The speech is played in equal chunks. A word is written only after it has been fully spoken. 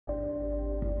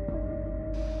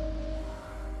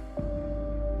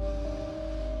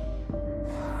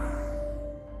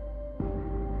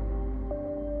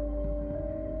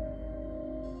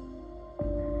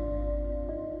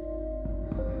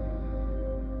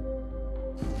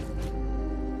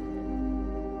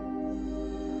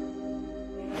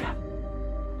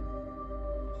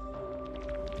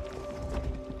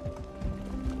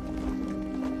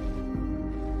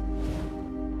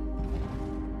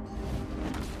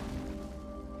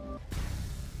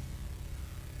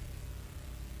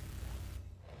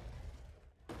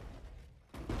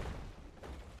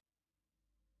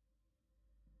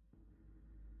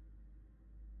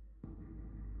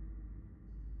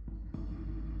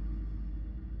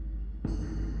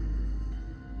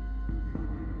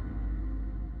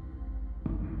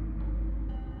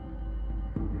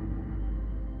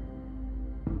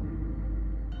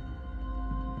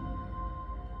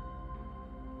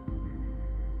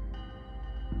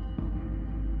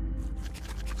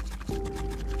Alright,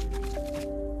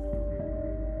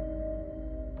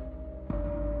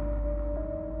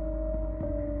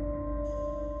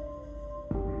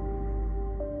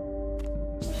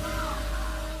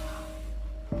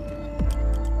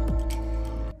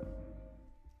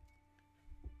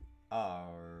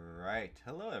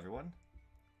 hello everyone.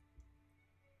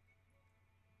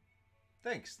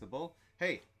 Thanks, the bull.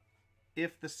 Hey,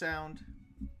 if the sound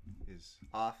is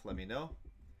off, let me know.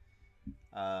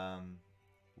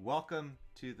 Welcome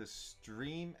to the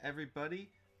stream,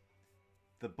 everybody.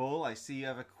 The bull, I see you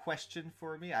have a question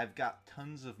for me. I've got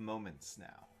tons of moments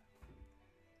now.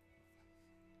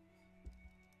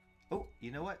 Oh, you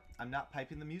know what? I'm not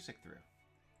piping the music through.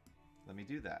 Let me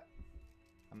do that.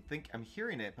 I'm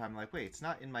hearing it, but I'm like, wait, it's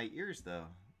not in my ears though.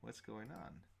 What's going on?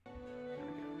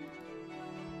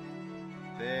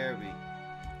 There we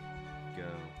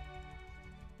go.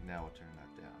 Now we'll turn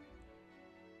that down.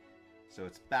 So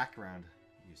it's background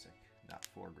music, not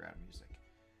foreground music.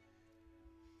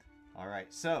 All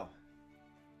right, so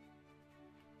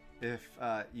if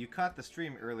you caught the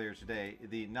stream earlier today,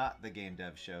 not the Game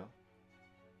Dev Show,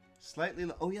 slightly.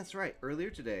 Oh, yeah, that's right. Earlier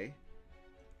today,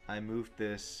 I moved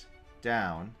this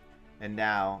down, and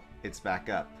now it's back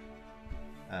up.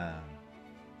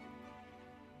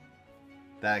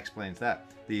 That explains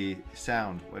that. The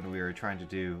sound when we were trying to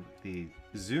do the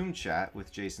Zoom chat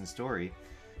with Jason Story,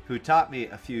 who taught me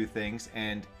a few things,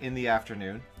 and in the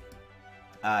afternoon,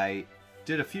 I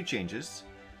did a few changes.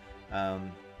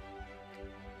 And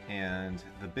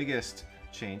the biggest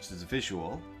change is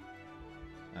visual.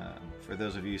 For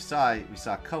those of you who saw, we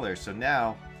saw colors. So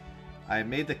now I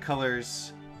made the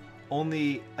colors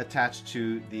only attached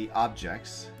to the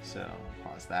objects, so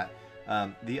pause that.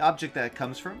 The object that it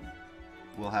comes from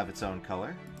will have its own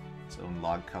color, its own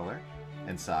log color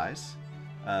and size.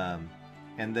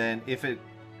 And then if it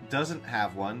doesn't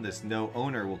have one, this no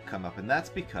owner will come up, and that's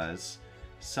because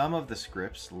some of the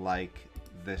scripts, like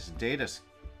this data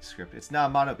script, it's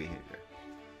not mono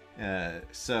behavior.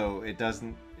 So it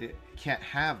can't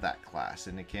have that class,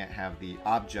 and it can't have the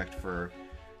object for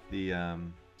the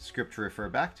script to refer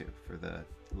back to, for the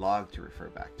log to refer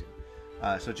back to.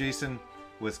 So Jason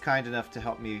was kind enough to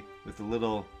help me with a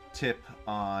little tip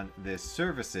on this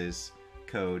services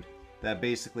code that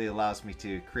basically allows me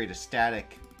to create a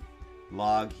static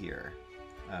log here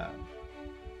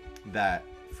that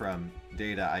from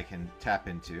data I can tap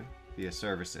into via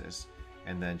services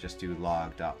and then just do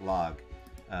log.log.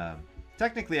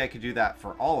 Technically I could do that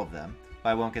for all of them, but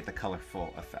I won't get the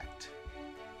colorful effect.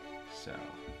 So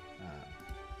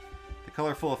the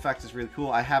colorful effect is really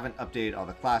cool. I haven't updated all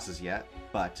the classes yet,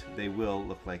 but they will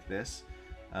look like this.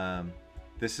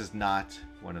 This is not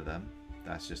one of them.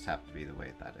 That's just happened to be the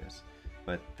way that is.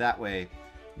 But that way,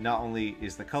 not only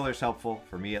is the colors helpful,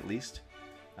 for me at least,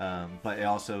 but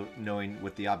also knowing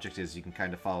what the object is, you can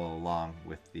kind of follow along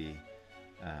with the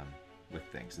with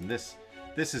things. And this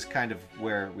is kind of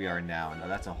where we are now. Now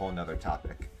that's a whole nother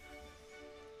topic.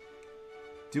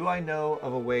 Do I know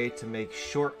of a way to make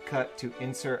shortcut to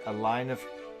insert a line of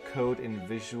code in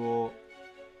Visual?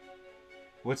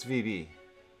 What's VB?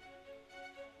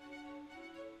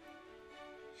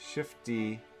 Shift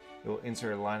D, it will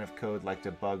insert a line of code like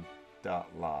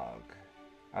debug.log.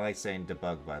 I like saying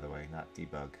debug, by the way, not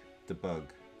debug.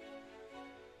 Debug.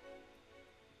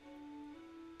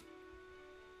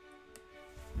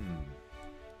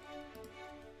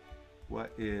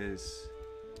 What is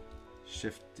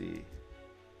Shift D?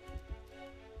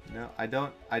 No, I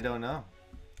don't know.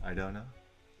 I don't know.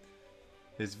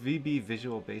 Is VB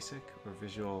Visual Basic or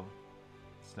Visual?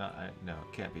 It's not. No,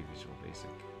 it can't be Visual Basic.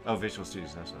 Oh, Visual Studio.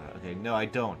 That's what. Okay, no, I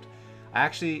don't. I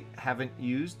actually haven't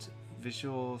used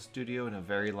Visual Studio in a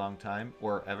very long time,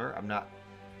 or ever. I'm not.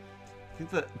 I think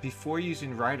that before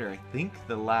using Writer, I think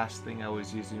the last thing I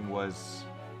was using was,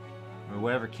 or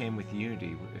whatever came with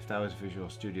Unity. If that was Visual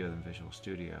Studio, then Visual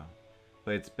Studio.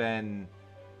 But it's been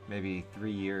maybe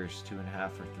 3 years,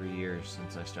 2.5 or 3 years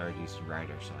since I started using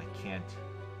Writer, so I can't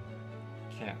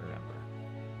remember.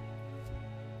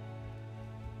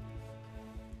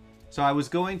 So I was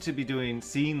going to be doing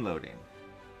scene loading,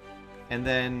 and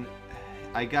then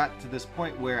I got to this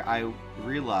point where I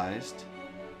realized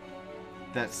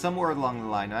that somewhere along the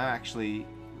line, I've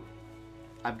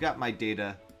got my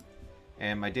data,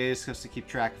 and my data is supposed to keep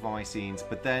track of all my scenes,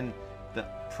 but then the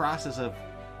process of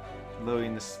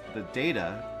loading the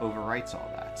data overwrites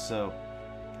all that. So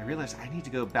I realized I need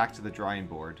to go back to the drawing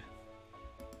board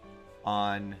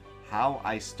on how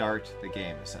I start the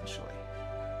game, essentially.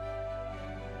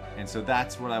 And so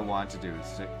that's what I want to do,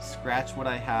 is to scratch what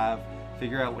I have,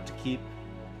 figure out what to keep,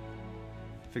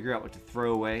 figure out what to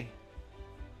throw away,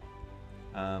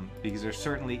 because there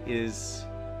certainly is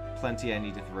plenty I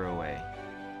need to throw away.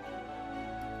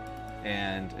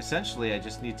 And essentially, I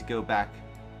just need to go back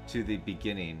to the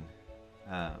beginning.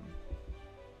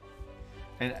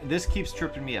 And this keeps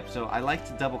tripping me up. So I like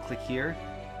to double click here.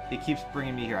 It keeps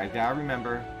bringing me here. I've got to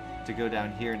remember to go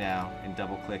down here now and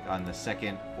double click on the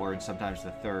second or sometimes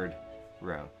the third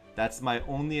row. That's my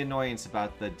only annoyance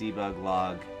about the debug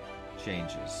log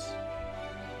changes.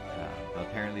 But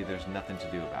apparently there's nothing to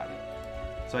do about it.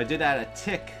 So I did add a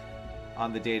tick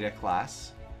on the data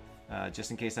class,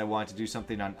 just in case I want to do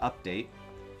something on update.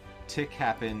 Tick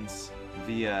happens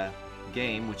via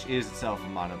game, which is itself a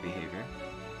mono behavior.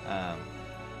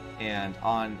 And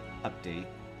on update,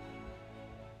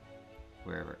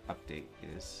 wherever update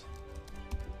is,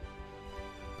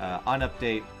 on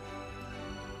update,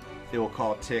 it will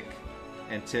call tick,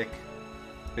 and tick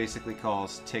basically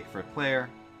calls tick for player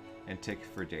and tick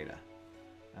for data.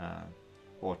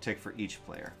 Or tick for each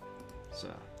player.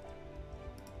 So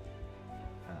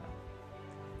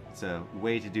it's a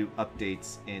way to do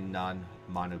updates in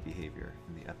non-mono behavior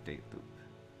in the update loop.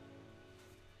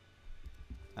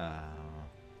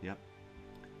 Yep.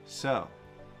 So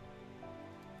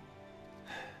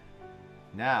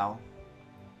now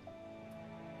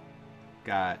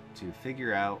got to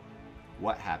figure out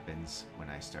what happens when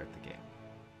I start the game.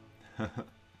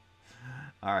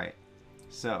 All right.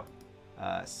 So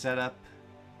setup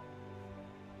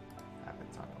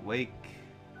happens on awake.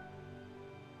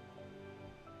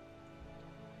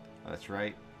 Oh, that's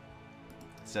right.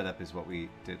 Setup is what we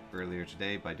did earlier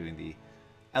today by doing the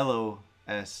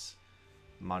LOS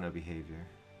mono behavior.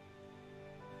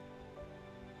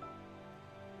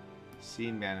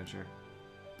 Scene manager.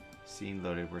 Scene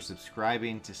loaded. We're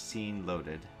subscribing to scene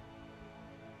loaded.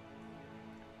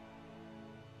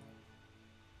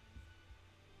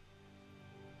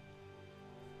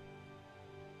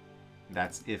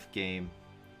 That's if game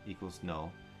equals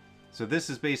null. So this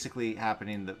is basically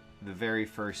happening the very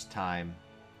first time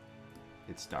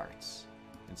it starts.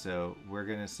 And so we're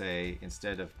going to say,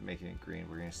 instead of making it green,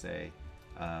 we're going to say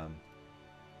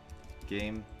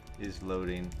game is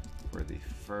loading for the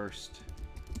first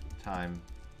time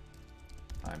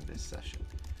this session.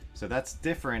 So that's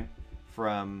different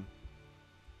from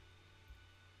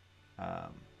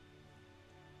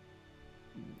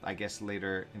I guess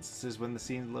later instances when the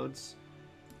scene loads.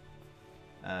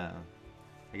 I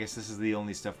guess this is the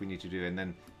only stuff we need to do, and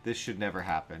then this should never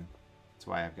happen. That's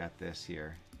why I've got this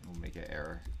here. We'll make an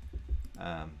error.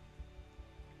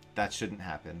 That shouldn't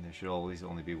happen. There should always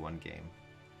only be one game.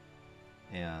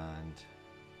 And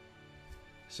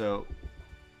so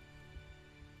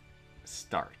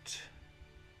start.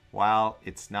 While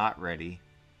it's not ready,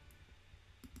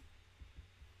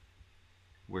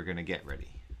 we're going to get ready.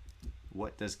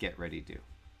 What does get ready do?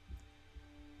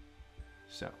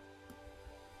 So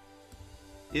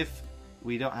if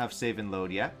we don't have save and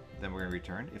load yet, then we're going to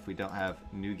return. If we don't have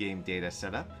new game data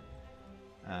set up,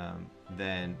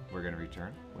 then we're going to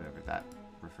return whatever that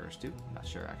refers to. I'm not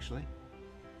sure actually.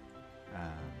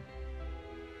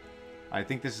 I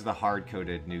think this is the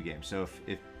hard-coded new game. So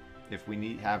if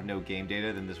we have no game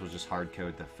data, then this will just hard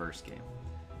code the first game.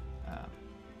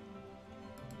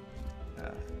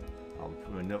 I'll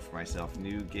put a note for myself.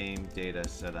 New game data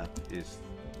setup is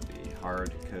the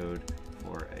hard code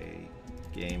for a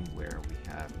game where we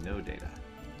have no data.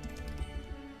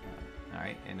 All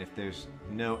right, and if there's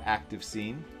no active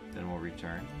scene, then we'll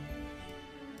return.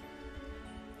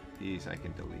 These I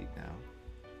can delete now.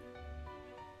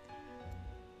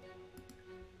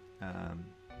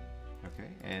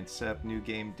 Okay, and set up new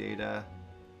game data.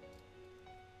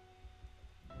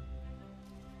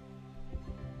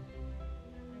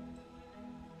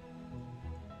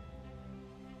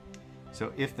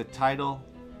 So if the title,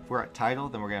 if we're at title,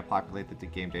 then we're going to populate the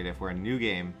game data. If we're a new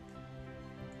game,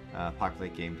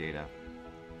 populate game data.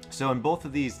 So in both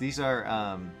of these are,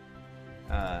 I'm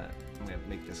going to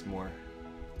make this more.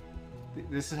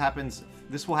 This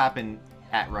will happen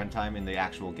at runtime in the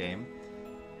actual game.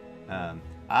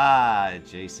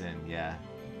 Jason, yeah.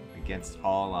 Against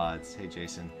all odds. Hey,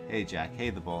 Jason. Hey, Jack.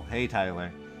 Hey, the Bull. Hey,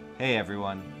 Tyler. Hey,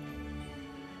 everyone.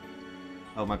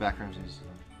 Oh, my background is...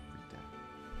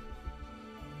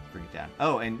 Bring it down.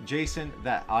 Oh, and Jason,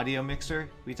 that audio mixer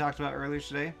we talked about earlier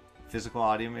today, physical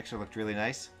audio mixer looked really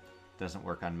nice. Doesn't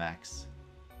work on Macs.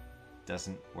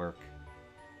 Doesn't work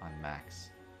on Macs.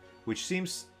 Which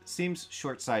seems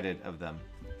short-sighted of them.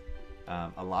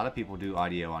 A lot of people do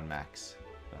audio on Macs.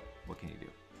 But what can you do?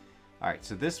 Alright,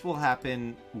 so this will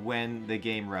happen when the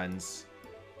game runs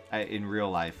in real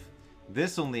life.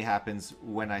 This only happens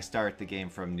when I start the game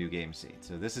from new game scene.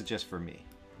 So this is just for me.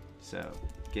 So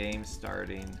game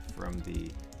starting from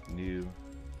the new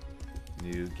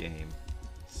game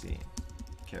scene,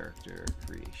 character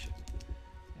creation,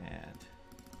 and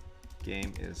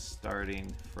game is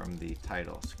starting from the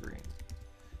title screen.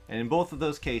 And in both of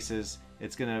those cases,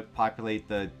 it's going to populate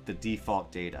the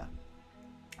default data.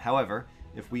 However,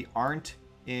 if we aren't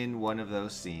in one of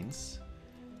those scenes,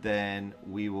 then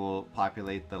we will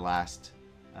populate the last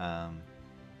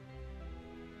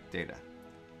data.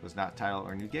 It was not title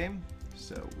or new game,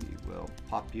 so we will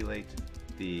populate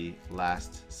the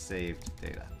last saved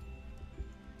data.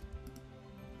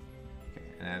 Okay,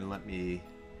 and then let me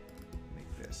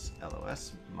make this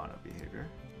LOS mono behavior.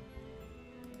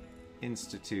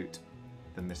 Institute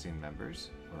the missing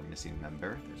members, or missing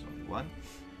member, there's only one,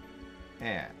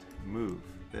 and move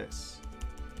this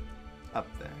up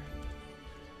there.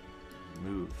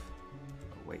 Move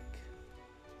awake.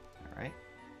 All right.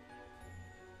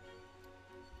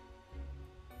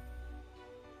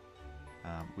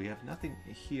 We have nothing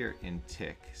here in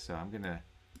tick, so I'm gonna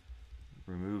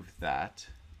remove that,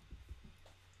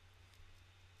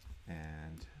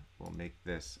 and we'll make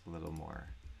this a little more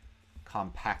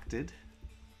compacted.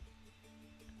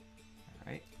 All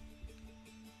right.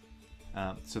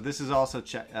 So this is also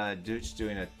just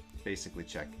doing a basically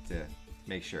check to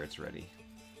make sure it's ready.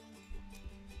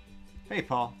 Hey,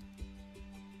 Paul.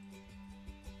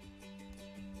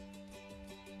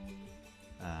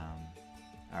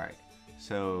 All right.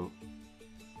 So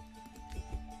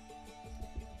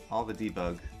all the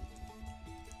debug.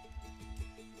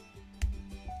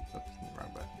 Oops,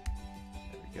 wrong button.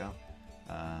 There we go.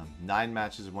 9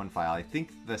 matches, 1 file. I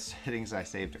think the settings I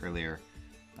saved earlier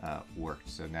worked,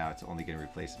 so now it's only going to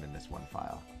replace them in this 1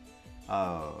 file.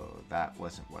 Oh, that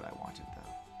wasn't what I wanted, though.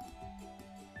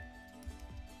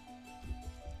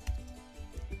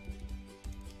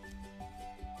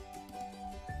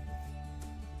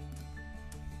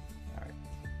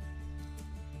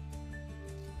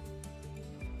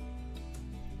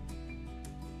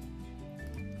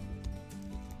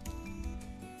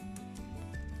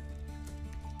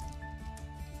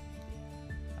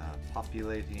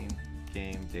 Populating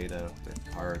game data with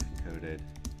hard-coded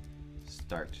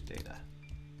start data.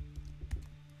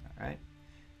 All right.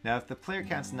 Now, if the player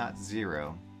count's not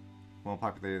 0, won't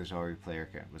populate there's already player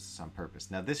count. Was this on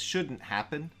purpose? Now, this shouldn't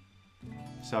happen,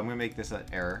 so I'm going to make this an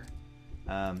error.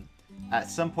 At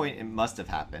some point, it must have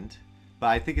happened, but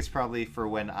I think it's probably for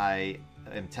when I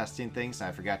am testing things and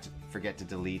I forget to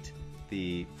delete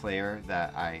the player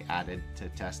that I added to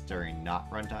test during not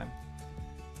runtime.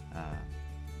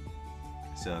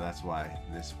 So that's why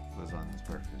this was on this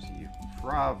purpose. You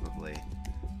probably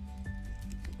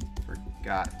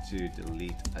forgot to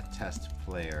delete a test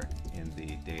player in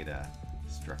the data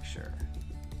structure.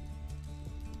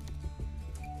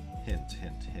 Hint,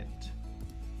 hint, hint.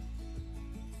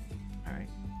 All right,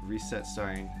 reset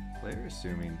starting player,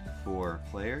 assuming 4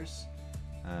 players.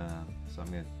 So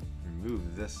I'm going to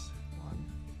remove this one.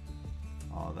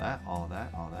 All that, all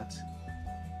that, all that.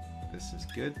 This is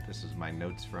good. This is my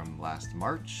notes from last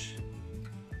March.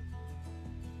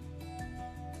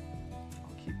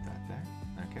 I'll keep that there.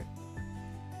 Okay.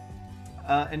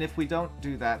 And if we don't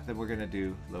do that, then we're going to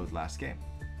do load last game.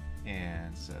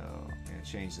 And so I'm going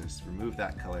to change this, remove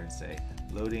that color, and say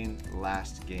loading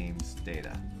last game's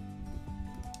data.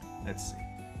 Let's see.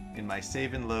 In my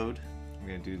save and load, I'm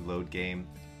going to do load game.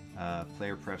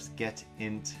 Player prefs get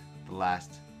int the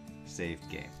last saved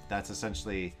game. That's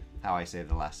essentially how I save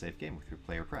the last save game, with your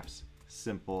player prefs.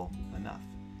 Simple enough.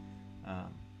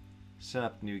 Set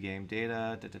up new game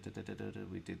data.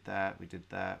 We did that, we did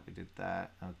that, we did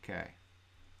that. Okay.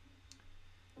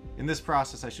 In this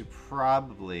process, I should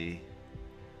probably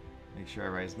make sure I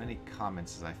write as many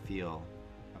comments as I feel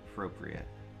appropriate.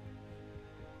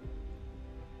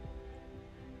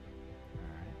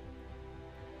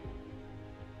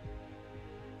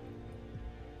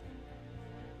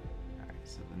 All right,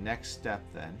 so the next step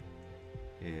then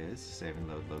is save and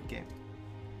load game.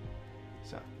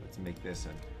 So let's make this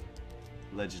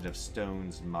a Legend of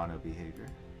Stones mono behavior.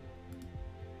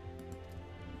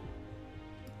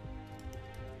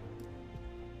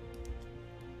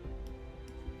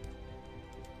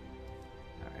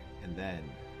 All right, and then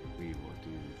we will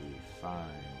do the find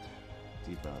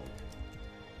debug.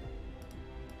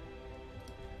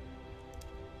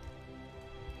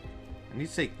 I need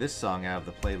to take this song out of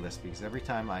the playlist because every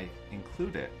time I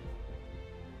include it,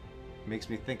 it makes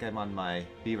me think I'm on my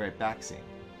Be Right Back scene.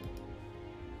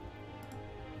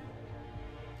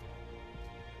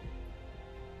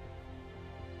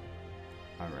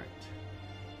 All right.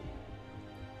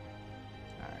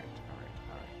 All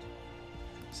right.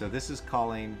 So this is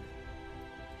calling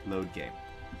load game.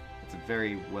 It's a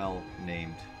very well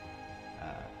named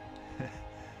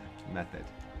method.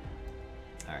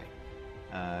 All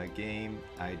right, game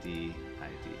ID.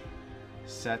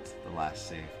 Set the last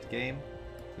saved game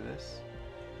for this.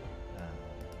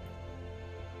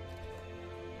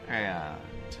 And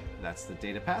that's the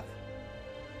data path.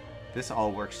 This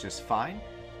all works just fine.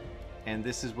 And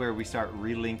this is where we start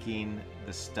relinking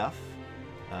the stuff.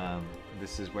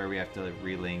 This is where we have to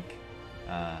relink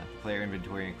player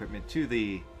inventory and equipment to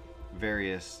the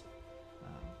various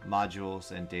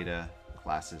modules and data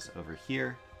classes over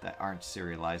here that aren't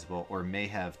serializable or may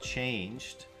have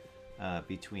changed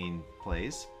between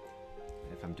plays.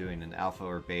 If I'm doing an alpha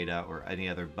or beta or any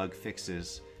other bug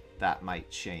fixes, that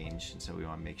might change, and so we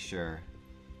want to make sure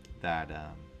that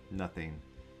nothing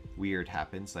weird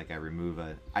happens, like I remove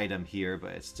an item here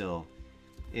but it's still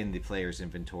in the player's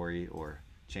inventory, or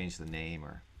change the name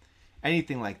or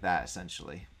anything like that,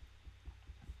 essentially.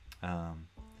 I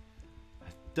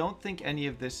don't think any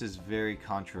of this is very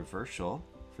controversial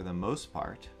for the most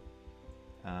part.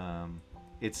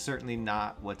 It's certainly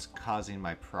not what's causing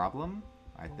my problem,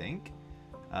 I think,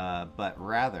 but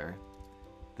rather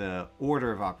the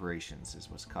order of operations is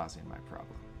what's causing my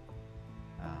problem.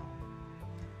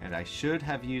 And I should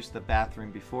have used the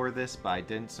bathroom before this, but I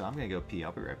didn't, so I'm going to go pee.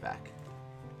 I'll be right back.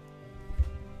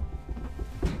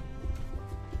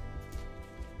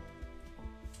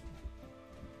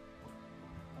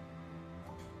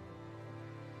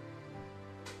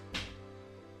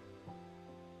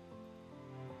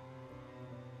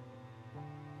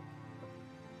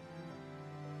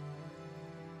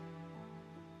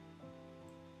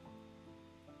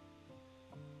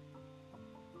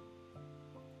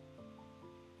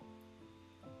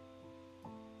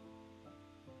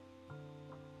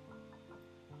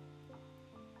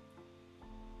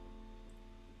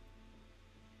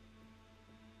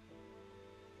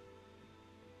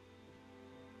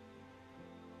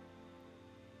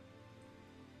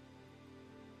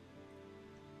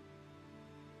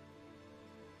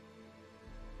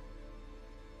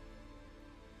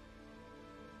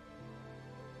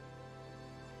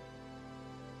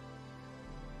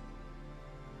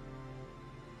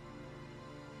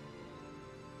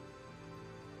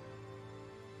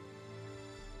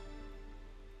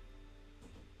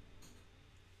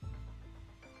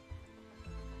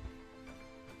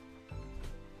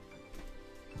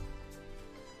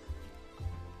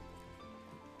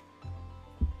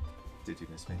 Did you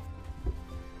miss me?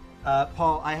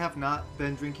 Paul, I have not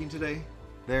been drinking today.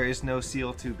 There is no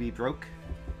seal to be broke.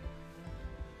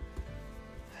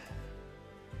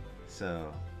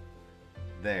 So,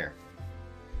 there.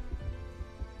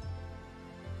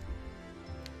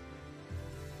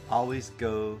 Always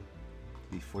go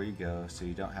before you go, so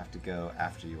you don't have to go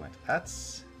after you went.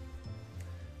 That's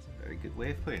a very good way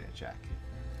of putting it, Jack.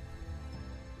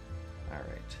 All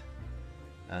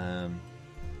right.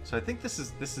 So I think this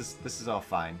is all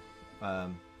fine.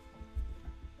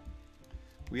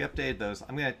 We updated those.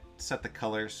 I'm gonna set the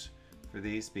colors for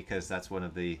these because that's one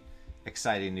of the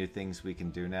exciting new things we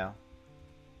can do now.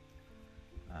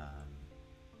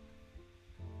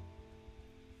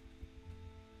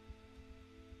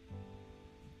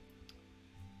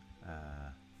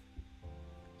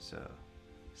 So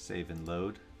save and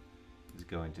load is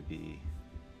going to be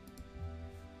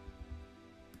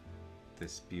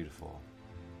this beautiful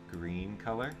green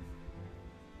color,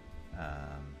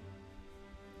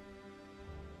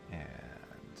 and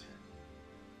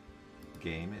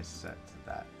game is set to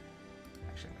that.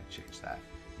 Actually, I'm going to change that,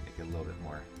 make it a little bit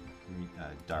more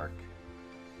dark.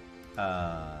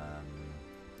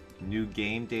 New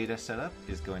game data setup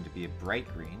is going to be a bright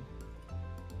green.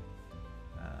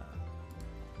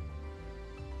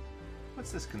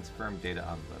 What's this confirmed data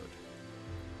on load?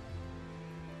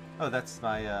 Oh, that's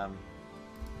my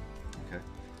okay.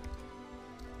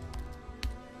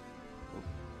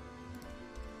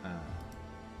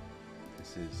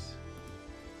 This is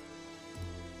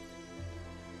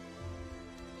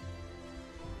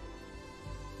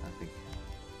I think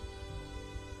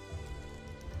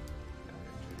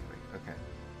okay.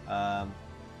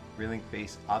 Relink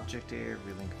base object data,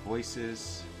 relink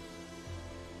voices.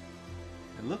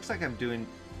 It looks like I'm doing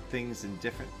things in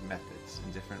different methods,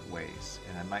 in different ways,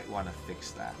 and I might want to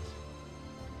fix that.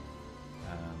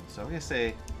 So I'm going to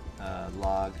say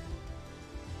log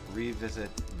revisit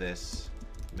this,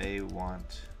 may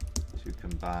want to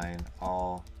combine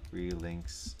all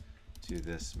relinks to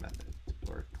this method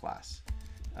or class.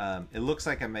 It looks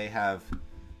like I may have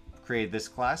created this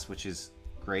class, which is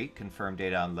great, confirm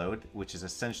data on load, which is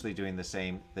essentially doing the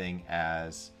same thing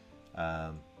as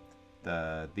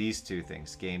these two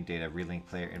things, game data, relink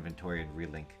player inventory, and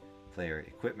relink player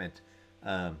equipment,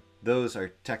 those are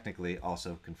technically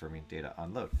also confirming data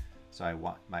on load. So I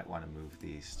might want to move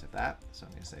these to that. So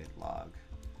I'm going to say log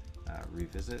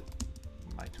revisit.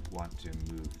 Might want to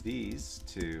move these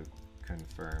to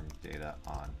confirm data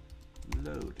on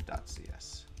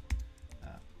load.cs.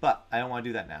 But I don't want to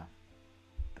do that now.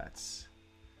 That's...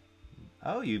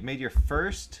 Oh, you made your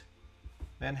first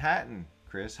Manhattan,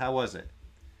 Chris. How was it?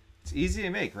 It's easy to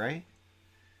make, right?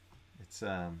 It's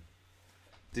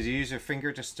did you use your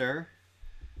finger to stir?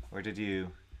 Or did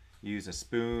you use a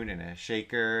spoon and a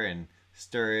shaker and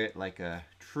stir it like a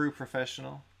true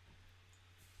professional?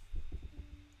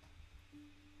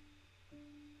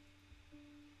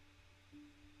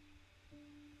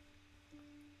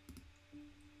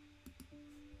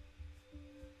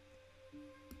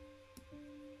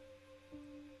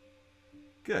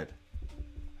 Good.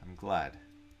 I'm glad.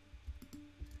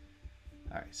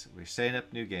 Alright, so we're setting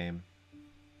up new game.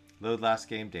 Load last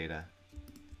game data.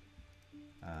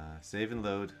 Save and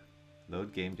load.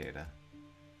 Load game data.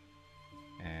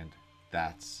 And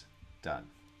that's done.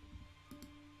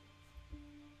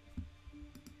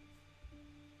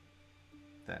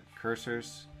 Then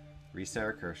cursors. Reset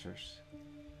our cursors.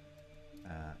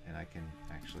 And I can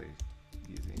actually,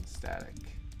 using static,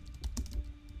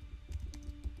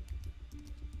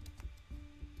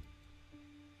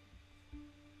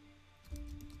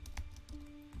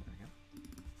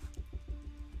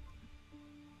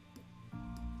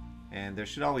 and there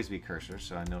should always be cursors,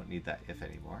 so I don't need that if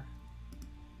anymore.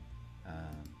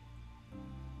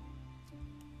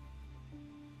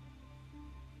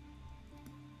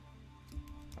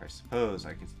 Or I suppose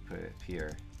I could put it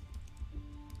here.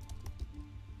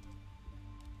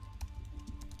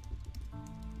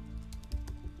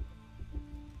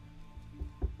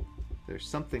 There's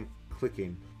something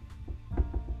clicking.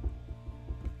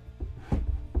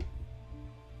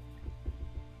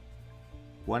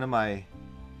 One of my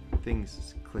things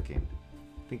is clicking.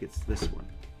 I think it's this one.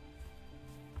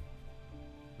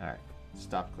 Alright,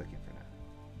 stop clicking for now.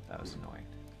 That was annoying.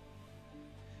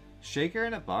 Shaker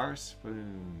and a bar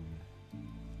spoon.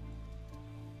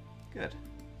 Good.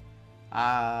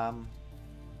 That's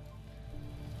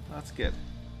good.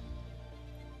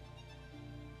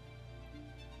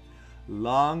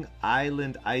 Long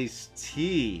Island iced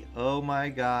tea. Oh my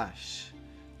gosh.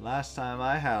 Last time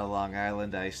I had a Long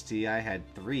Island iced tea, I had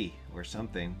 3 or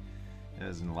something. It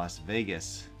was in Las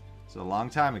Vegas. So a long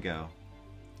time ago.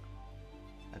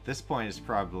 At this point, it's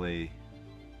probably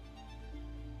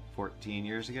 14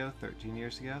 years ago, 13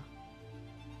 years ago.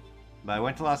 But I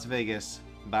went to Las Vegas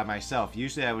by myself.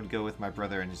 Usually I would go with my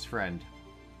brother and his friend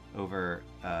over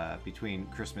between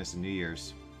Christmas and New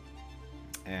Year's.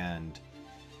 And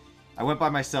I went by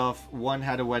myself. One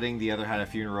had a wedding, the other had a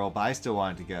funeral, but I still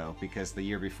wanted to go because the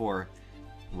year before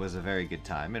was a very good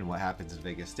time, and what happens in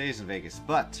Vegas stays in Vegas.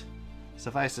 But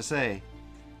suffice to say,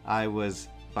 I was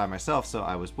by myself, so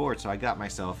I was bored, so I got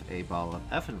myself a bottle of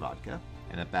Effin vodka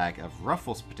and a bag of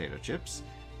Ruffles potato chips,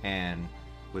 and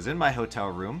was in my hotel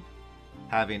room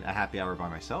having a happy hour by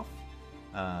myself,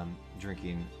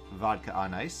 drinking vodka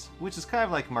on ice, which is kind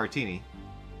of like martini,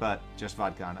 but just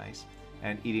vodka on ice,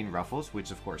 and eating Ruffles,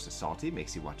 which of course is salty,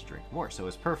 makes you want to drink more, so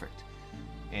it's perfect.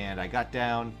 And I got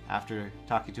down after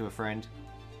talking to a friend.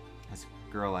 This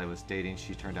girl I was dating,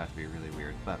 she turned out to be really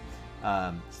weird, but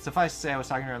suffice to say, I was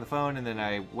talking to her on the phone, and then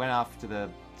I went off to the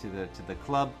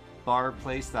club bar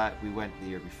place that we went the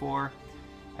year before,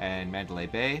 in Mandalay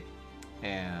Bay,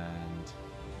 and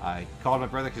I called my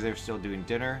brother because they were still doing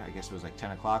dinner. I guess it was like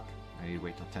 10 o'clock. I need to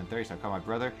wait till 10:30, so I called my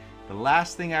brother. The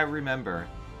last thing I remember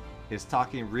is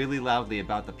talking really loudly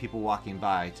about the people walking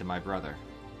by to my brother.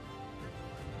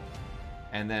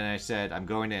 And then I said, I'm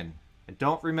going in. I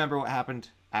don't remember what happened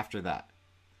after that.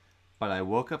 But I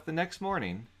woke up the next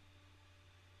morning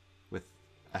with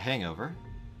a hangover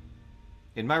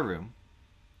in my room,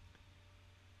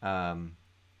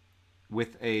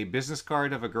 with a business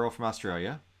card of a girl from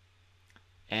Australia,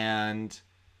 and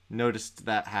noticed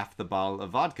that half the bottle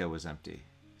of vodka was empty.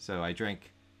 So I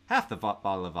drank half the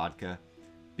bottle of vodka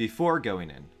before going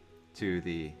in to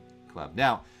the club.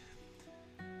 Now,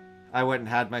 I went and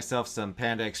had myself some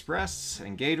Panda Express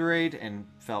and Gatorade and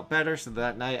felt better, so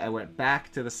that night I went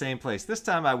back to the same place. This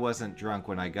time I wasn't drunk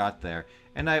when I got there,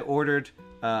 and I ordered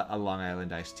a Long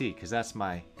Island iced tea, because that's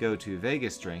my go-to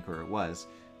Vegas drink, or it was,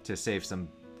 to save some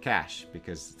cash,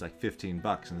 because it's like 15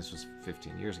 bucks, and this was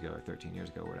 15 years ago, or 13 years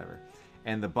ago, or whatever.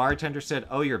 And the bartender said,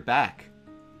 "Oh, you're back."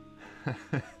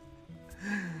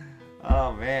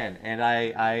 Oh man, and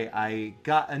I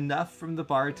got enough from the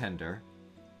bartender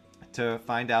to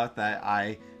find out that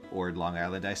I ordered Long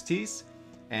Island iced teas,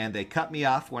 and they cut me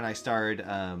off when I started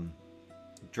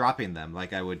dropping them.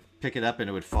 Like I would pick it up and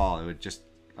it would fall. It would just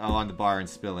on the bar and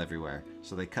spill everywhere.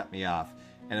 So they cut me off.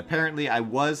 And apparently I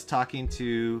was talking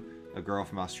to a girl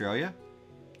from Australia.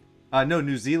 No,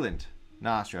 New Zealand.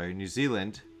 Not Australia, New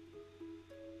Zealand.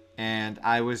 And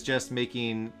I was just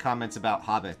making comments about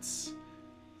hobbits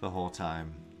the whole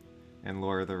time. And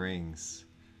Lord of the Rings.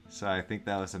 So I think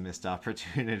that was a missed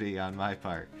opportunity on my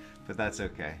part. But that's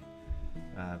okay.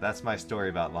 That's my story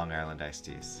about Long Island iced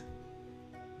teas.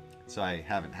 So I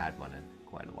haven't had one in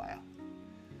quite a while.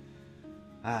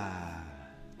 Ah,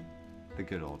 the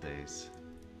good old days.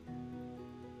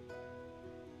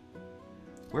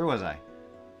 Where was I?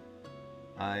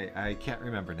 I can't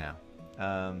remember now.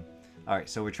 Alright,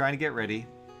 so we're trying to get ready.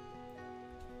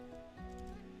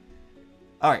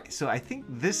 Alright, so I think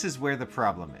this is where the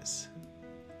problem is.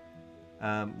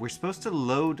 We're supposed to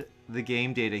load the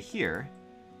game data here,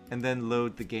 and then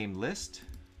load the game list.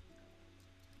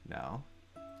 No.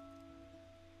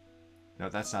 No,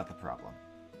 that's not the problem.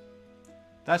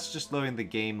 That's just loading the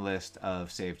game list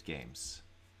of saved games.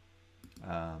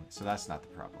 So that's not the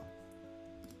problem.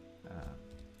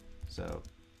 So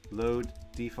load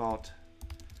default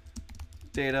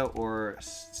data or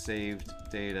saved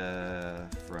data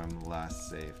from last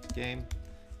saved game.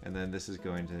 And then this is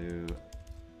going to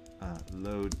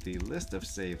load the list of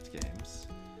saved games.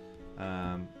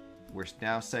 We're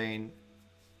now saying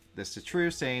this is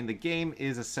true, saying the game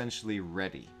is essentially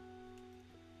ready.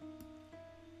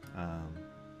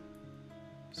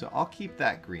 So I'll keep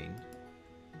that green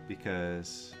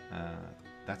because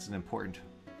that's an important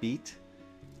beat.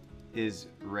 Is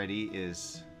ready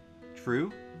is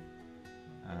true.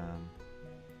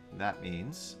 That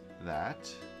means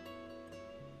that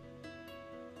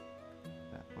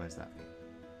what does that mean?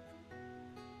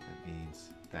 That means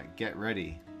that get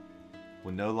ready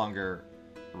will no longer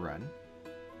run.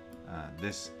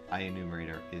 This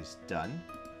IEnumerator is done,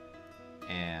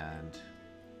 and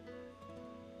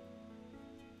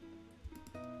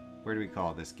where do we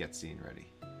call this get scene ready?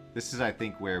 This is, I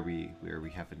think, where we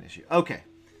have an issue. Okay.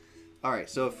 All right.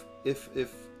 So if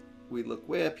we look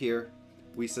way up here,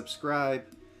 we subscribe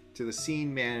to the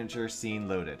scene manager scene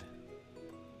loaded.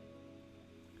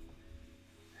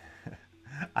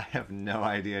 I have no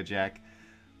idea, Jack.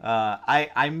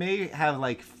 I may have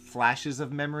like flashes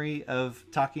of memory of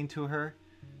talking to her.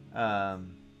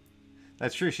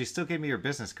 That's true. She still gave me her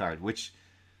business card, which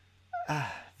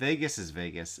Vegas is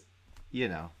Vegas, you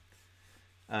know.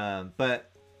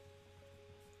 But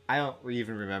I don't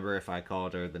even remember if I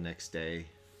called her the next day.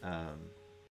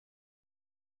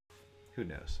 Who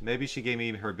knows? Maybe she gave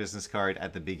me her business card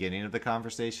at the beginning of the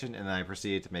conversation, and then I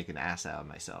proceeded to make an ass out of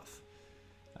myself.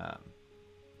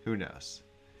 Who knows?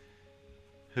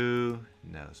 Who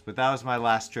knows? But that was my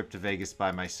last trip to Vegas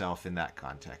by myself in that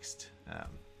context.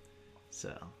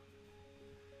 So.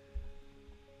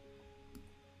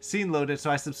 Scene loaded. So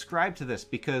I subscribed to this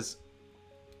because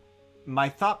my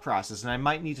thought process, and I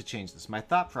might need to change this, my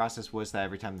thought process was that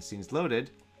every time the scene's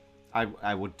loaded,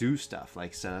 I would do stuff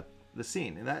like set up the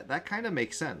scene. And that kind of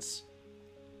makes sense.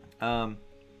 And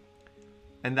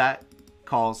that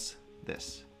calls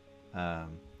this.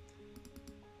 And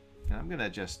I'm going to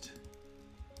just...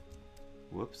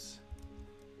 Whoops.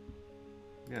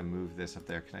 I'm going to move this up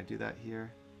there. Can I do that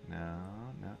here? No.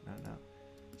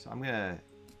 So I'm going to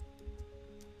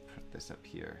put this up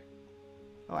here.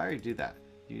 Oh, I already do that.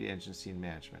 Unity Engine Scene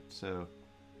Management. So...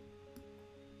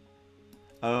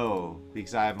 Oh,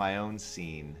 because I have my own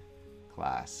scene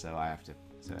class, so I have to...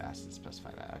 So it has to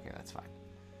specify that. Okay, that's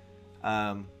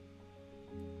fine.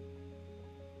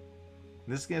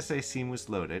 This is going to say scene was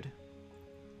loaded.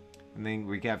 And then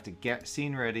we have to get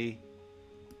scene ready.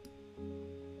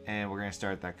 And we're going to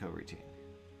start that coroutine.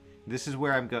 This is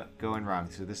where I'm going wrong.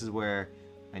 So this is where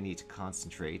I need to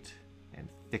concentrate and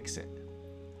fix it.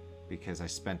 Because I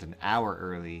spent an hour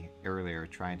earlier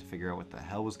trying to figure out what the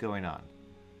hell was going on.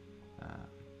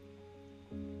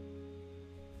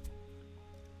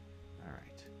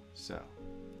 Alright, so.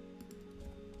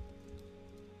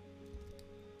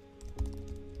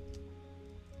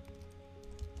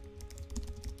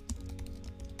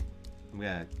 I'm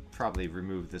going to probably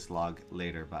remove this log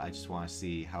later, but I just want to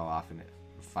see how often it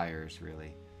fires,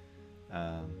 really.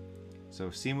 So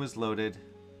scene was loaded.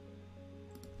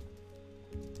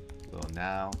 We'll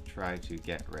now try to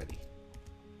get ready.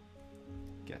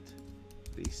 Get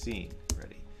the scene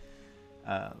ready.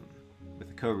 With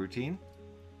the coroutine.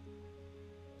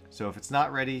 So if it's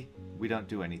not ready, we don't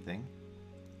do anything.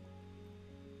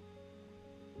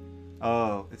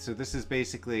 Oh, so this is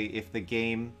basically if the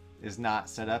game is not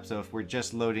set up. So if we're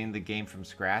just loading the game from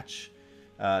scratch,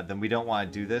 then we don't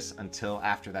want to do this until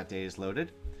after that data is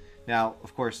loaded. Now,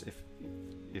 of course,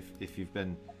 if you've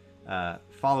been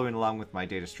following along with my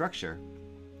data structure,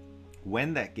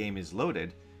 when that game is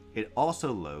loaded, it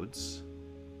also loads,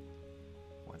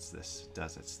 once this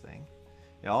does its thing,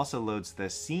 it also loads the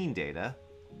scene data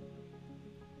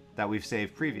that we've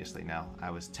saved previously. Now, I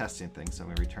was testing things, so I'm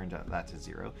going to return that to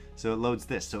 0. So it loads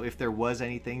this. So if there was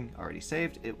anything already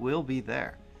saved, it will be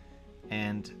there.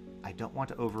 And I don't want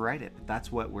to overwrite it, but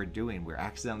that's what we're doing. We're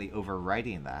accidentally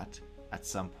overwriting that at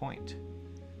some point.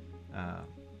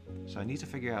 So I need to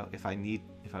figure out if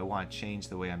I want to change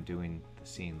the way I'm doing the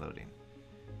scene loading.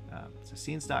 So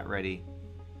scene's not ready.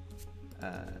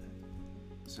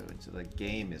 So until the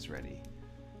game is ready.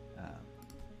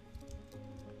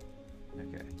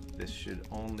 Okay, this should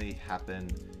only happen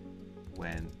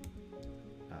when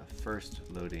first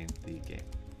loading the game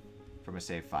from a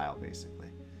save file, basically.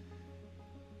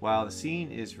 While the scene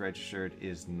is registered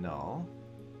is null,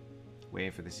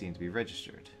 waiting for the scene to be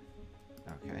registered.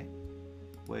 Okay,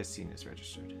 what is scene is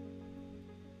registered?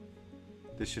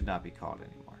 This should not be called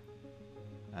anymore.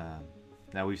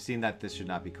 Now we've seen that this should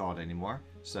not be called anymore,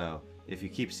 so if you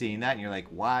keep seeing that and you're like,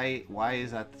 why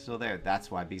is that still there?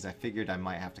 That's why, because I figured I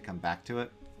might have to come back to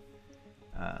it.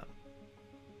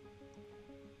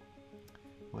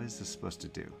 What is this supposed to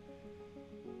do?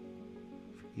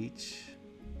 For each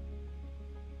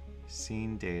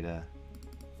scene data,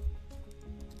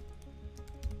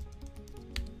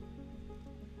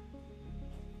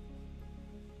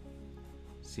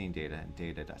 scene data and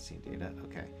data.scene data.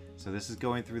 Okay, so this is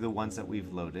going through the ones that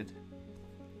we've loaded.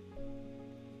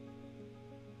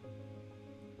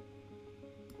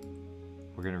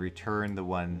 We're going to return the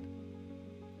one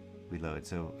we load.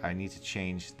 So I need to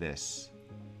change this.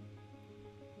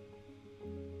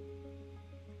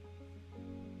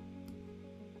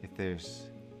 If there's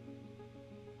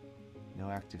no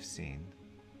active scene,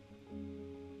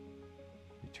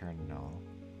 return null.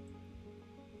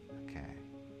 Okay.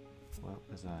 What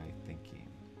was I thinking?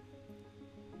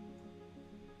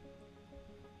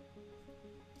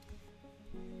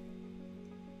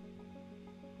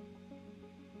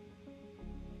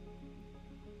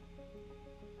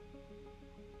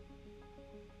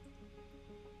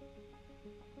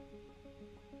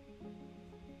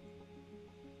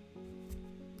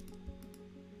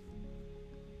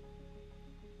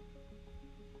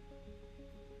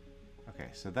 Okay,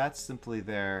 so that's simply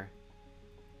there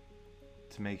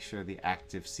to make sure the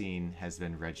active scene has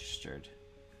been registered.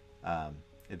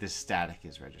 This static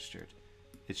is registered.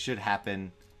 It should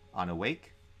happen on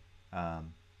awake,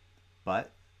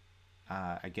 but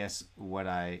I guess what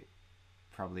I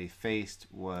probably faced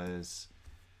was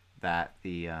that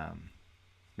the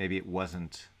maybe it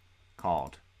wasn't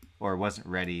called or it wasn't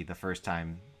ready the first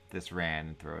time this ran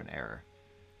and throw an error.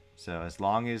 So as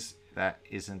long as that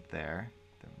isn't there,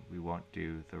 then we won't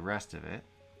do the rest of it.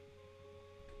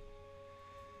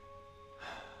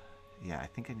 Yeah, I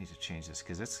think I need to change this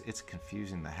because it's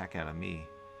confusing the heck out of me.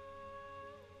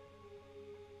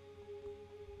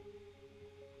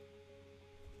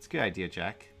 It's a good idea,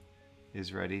 Jack.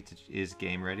 Is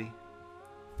game ready?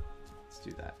 Let's do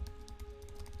that.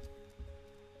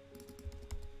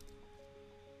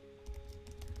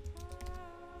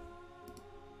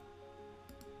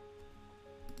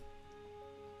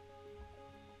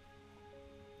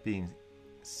 Being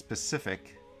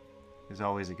specific is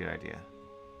always a good idea.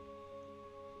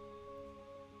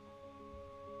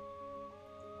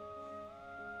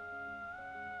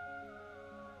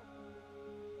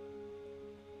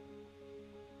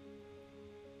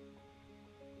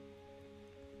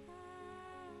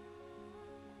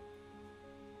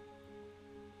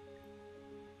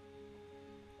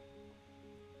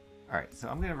 All right, so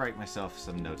I'm going to write myself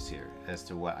some notes here as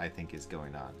to what I think is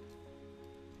going on.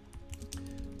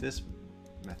 This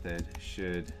method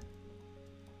should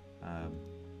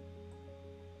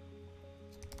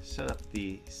set up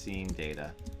the scene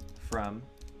data from,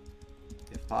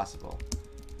 if possible,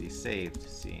 the saved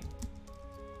scene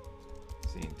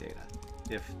data.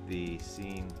 If the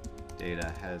scene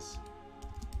data has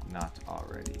not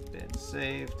already been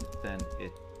saved, then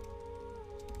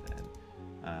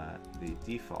the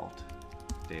default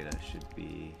data should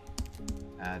be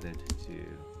added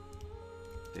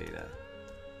to data,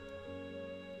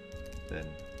 then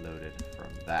loaded from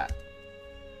that.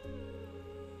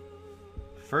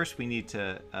 First, we need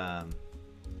to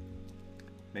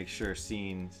make sure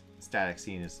static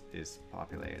scene is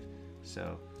populated.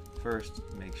 So first,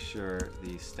 make sure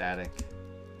the static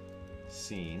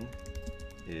scene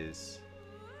is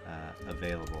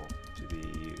available to be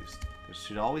used. There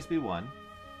should always be one.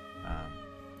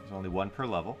 There's only one per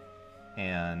level,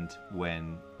 and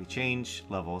when we change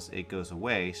levels, it goes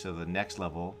away, so the next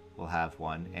level will have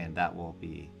one, and that will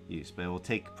be used. But it will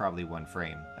take probably 1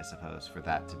 frame, I suppose, for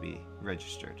that to be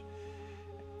registered.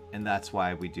 And that's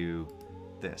why we do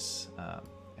this,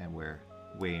 and we're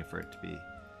waiting for it to be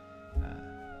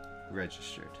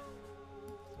registered.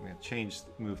 I'm going to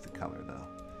move the color though.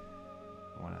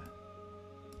 I want to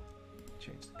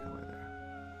change the color there.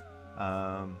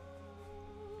 All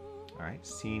right,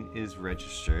 scene is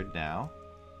registered now.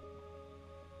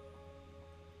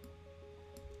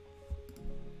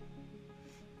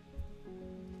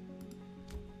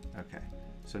 Okay,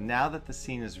 so now that the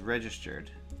scene is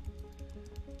registered,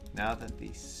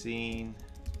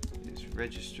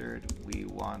 we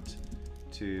want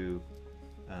to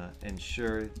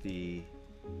ensure the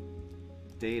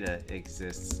data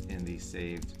exists in the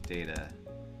saved data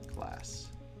class.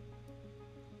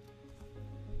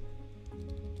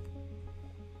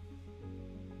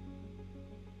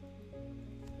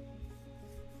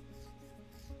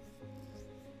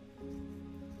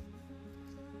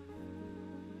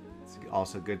 It's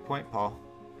also a good point, Paul.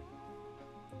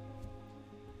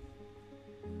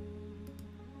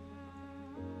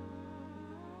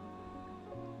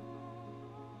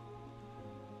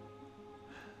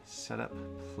 Setup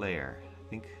player. I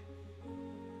think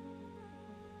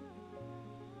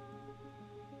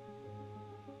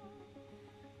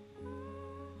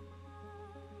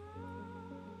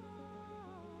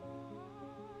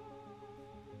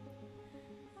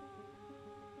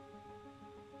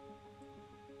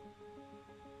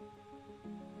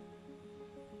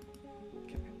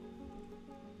okay.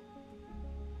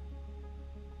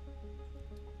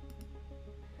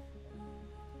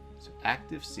 So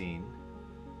active scene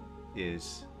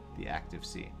is the active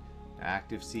scene. Now,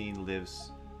 active scene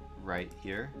lives right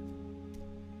here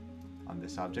on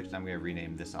this object. I'm going to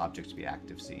rename this object to be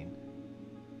active scene.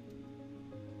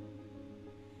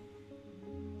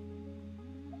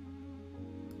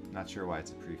 Not sure why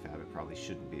it's a prefab. It probably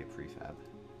shouldn't be a prefab.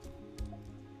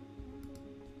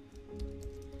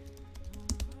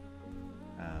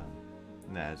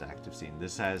 And that is active scene.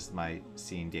 This has my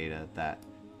scene data. That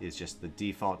is just the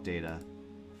default data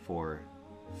for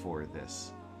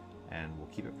this, and we'll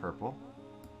keep it purple.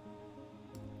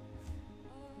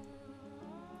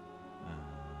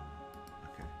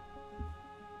 Okay.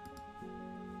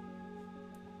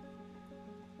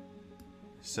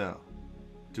 So,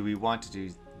 do we want to do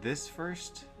this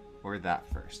first or that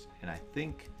first? And I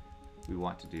think we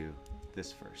want to do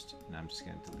this first. And I'm just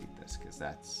going to delete this because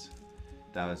that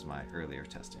was my earlier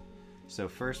testing. So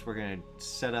first we're going to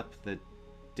set up the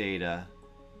data,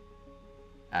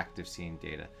 active scene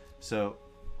data. So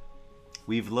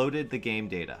we've loaded the game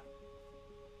data.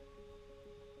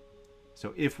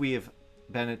 So if we have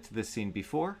been to this scene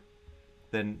before,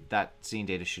 then that scene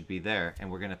data should be there, and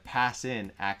we're going to pass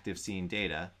in active scene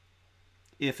data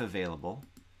if available.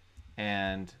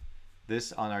 And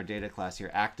this on our data class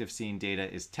here, active scene data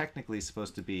is technically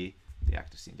supposed to be the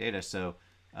active scene data. So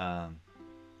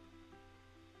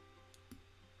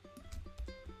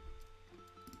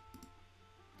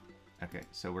okay,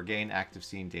 so we're getting active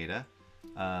scene data.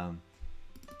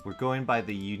 We're going by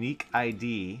the unique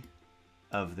ID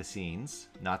of the scenes,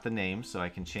 not the names, so I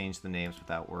can change the names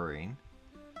without worrying,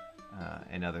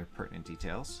 and other pertinent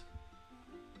details.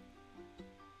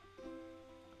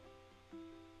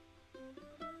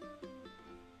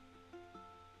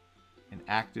 An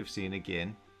active scene,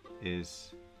 again,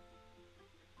 is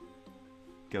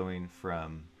going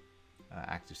from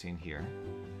active scene here.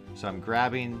 So I'm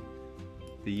grabbing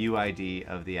the UID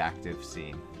of the active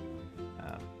scene,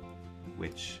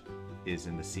 which is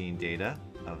in the scene data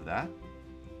of that.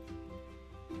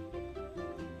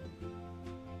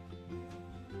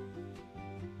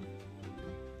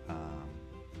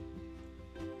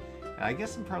 I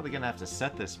guess I'm probably going to have to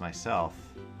set this myself,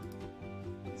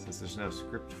 since there's no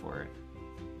script for it.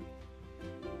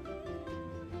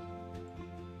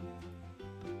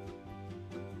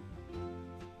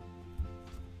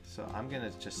 So I'm going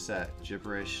to just set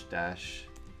gibberish dash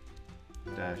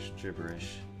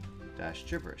gibberish dash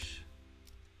gibberish.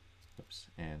 Oops,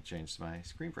 and change my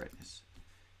screen brightness.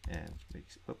 And make,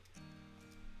 oh.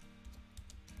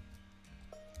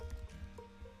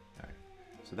 Alright,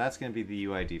 so that's going to be the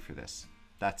UID for this.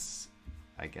 That's,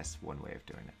 I guess, one way of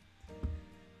doing it.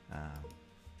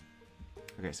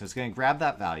 Okay, so it's going to grab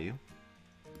that value.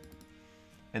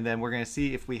 And then we're going to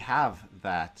see if we have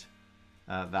that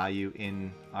value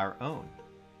in our own.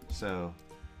 So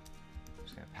I'm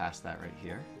just going to pass that right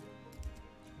here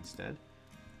instead.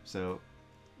 So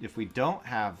if we don't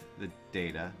have the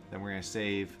data, then we're going to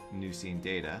save new scene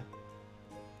data.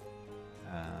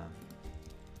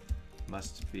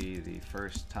 Must be the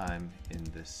first time in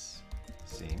this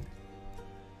scene.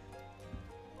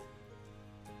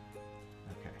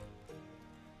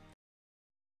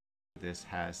 this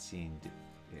has scene data.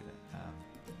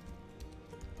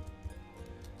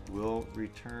 Will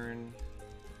return,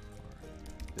 or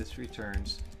this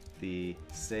returns the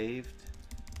saved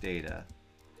data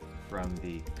from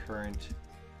the current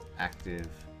active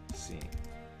scene.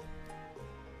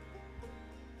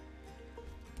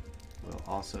 We'll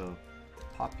also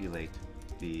populate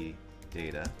the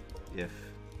data if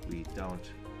we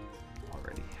don't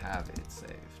already have it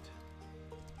saved.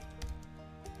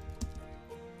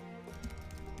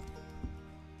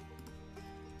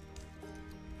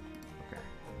 Okay.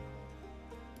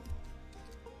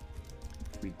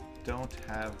 If we don't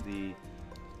have the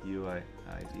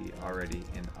UID already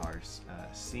in our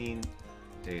scene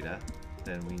data,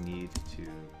 then we need to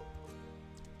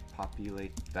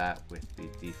populate that with the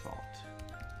default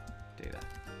data.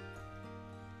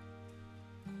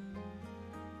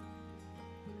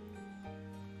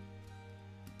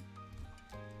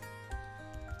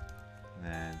 And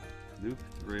then loop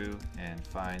through and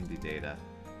find the data.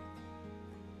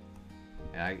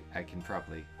 And I can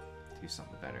probably do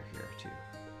something better here too,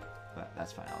 but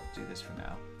that's fine. I'll do this for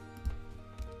now.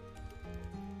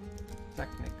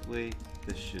 Technically,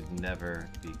 this should never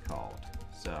be called.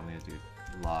 So I'm going to do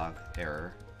log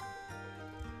error.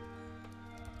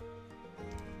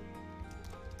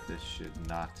 This should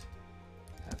not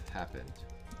have happened.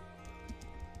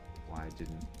 Why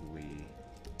didn't we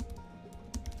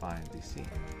find the scene?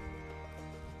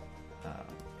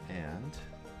 And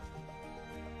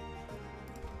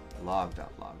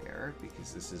log.log error,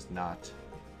 because this is not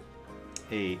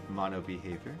a mono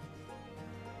behavior.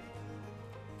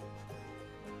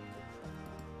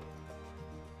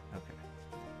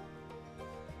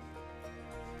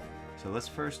 So let's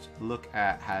first look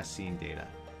at has seen data.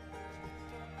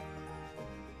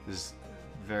 This is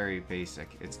very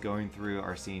basic. It's going through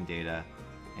our scene data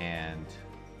and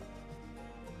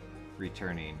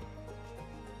returning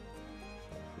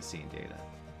the scene data.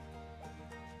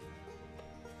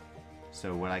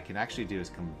 So what I can actually do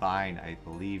is combine, I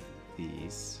believe,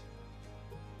 these.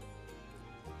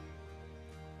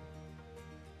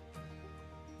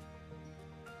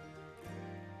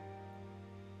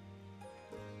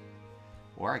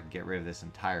 Or I can get rid of this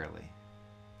entirely.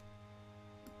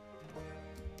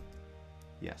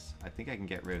 Yes, I think I can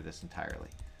get rid of this entirely.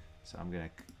 So I'm going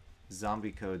to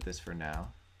zombie code this for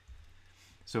now.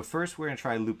 So first we're going to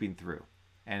try looping through.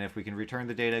 And if we can return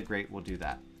the data, great, we'll do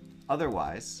that.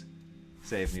 Otherwise,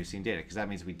 save new scene data, because that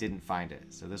means we didn't find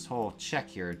it. So this whole check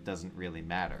here doesn't really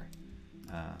matter.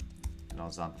 And I'll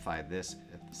zombify this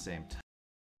at the same time.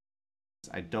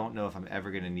 I don't know if I'm ever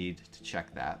going to need to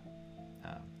check that.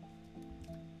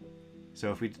 So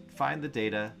if we find the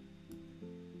data,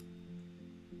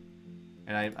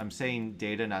 and I'm saying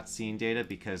data, not scene data,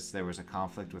 because there was a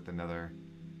conflict with another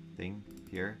thing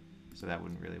here, so that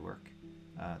wouldn't really work.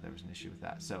 There was an issue with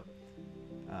that. So,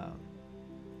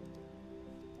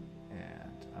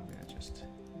 and I'm going to just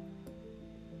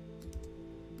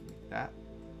make that.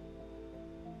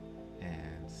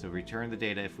 And so return the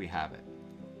data if we have it.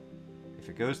 If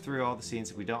it goes through all the scenes,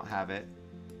 if we don't have it,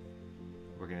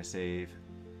 we're going to save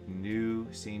new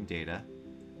scene data,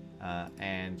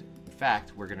 and in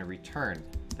fact we're going to return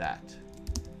that.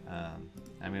 I'm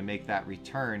going to make that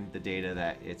return the data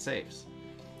that it saves,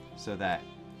 so that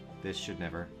this should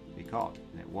never be called,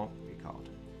 and it won't be called.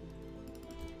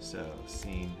 So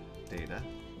scene data,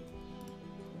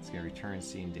 it's going to return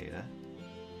scene data.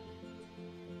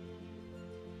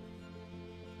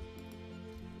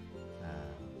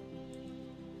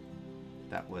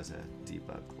 That was a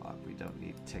debug log. We don't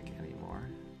need tick anymore.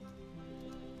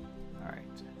 All right.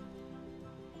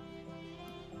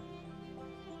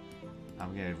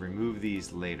 I'm going to remove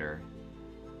these later.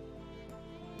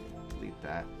 Delete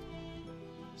that.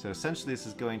 So essentially this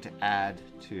is going to add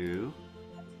to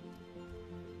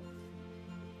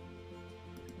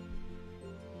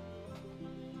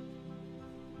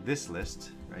this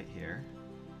list right here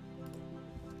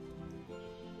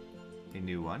a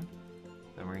new one.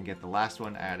 Then we're going to get the last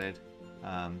one added.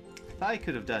 I thought I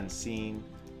could have done scene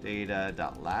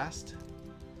data.last,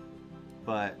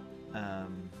 but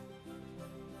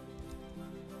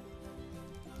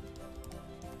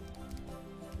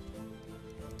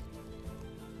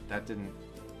that didn't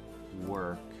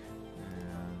work,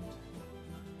 and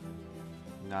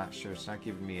I'm not sure. It's not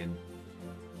giving me an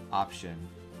option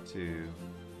to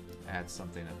add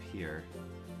something up here,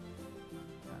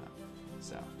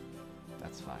 so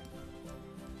that's fine.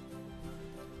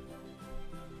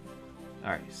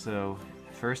 Alright, so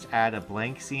first add a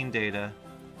blank scene data,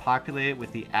 populate it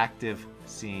with the active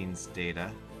scenes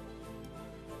data,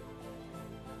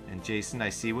 and And Jason, I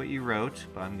see what you wrote,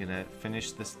 but I'm gonna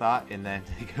finish this thought and then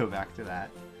go back to that.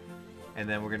 And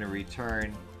then we're gonna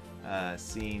return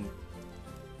scene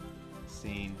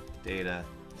data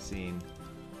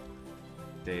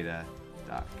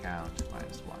dot count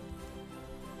 -1.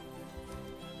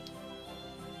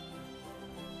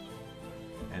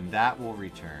 And that will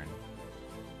return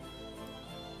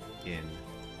in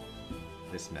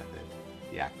this method,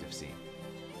 the active scene.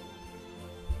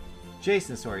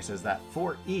 Jason Story says that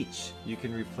for each, you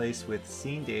can replace with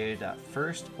scene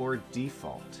data.first or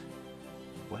default.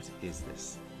 What is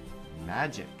this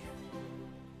magic?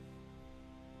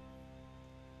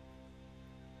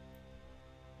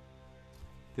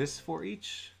 This for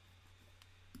each?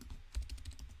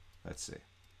 Let's see.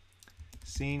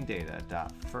 Scene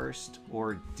data.first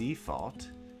or default.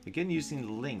 Again,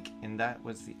 using link, and that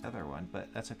was the other one,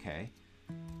 but that's okay.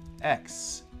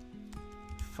 X,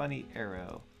 funny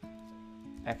arrow,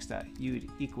 x.uid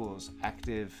equals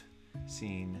active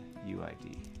scene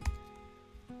UID.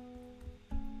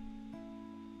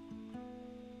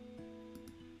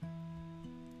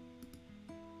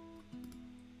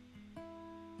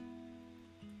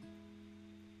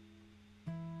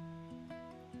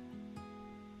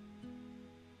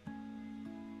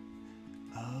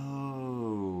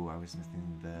 Oh, I was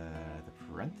missing the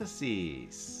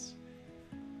parentheses.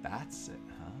 That's it,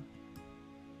 huh?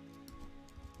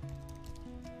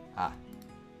 Ah.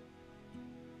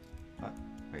 What?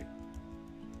 Wait.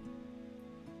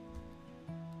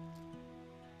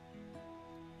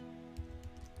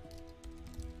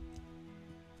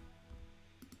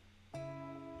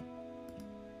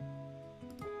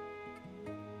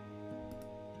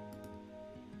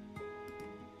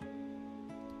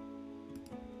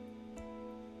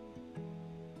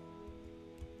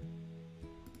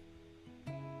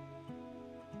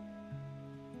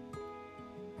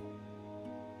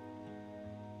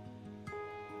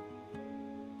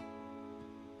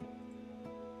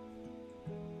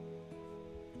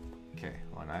 Okay,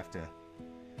 well, I have to...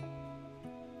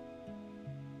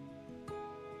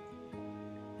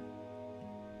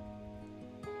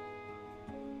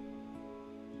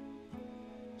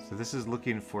 So this is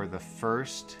looking for the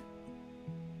first...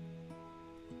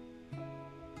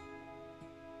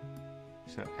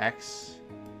 So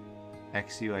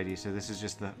XUID, so this is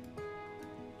just the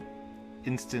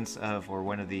instance of, or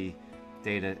one of the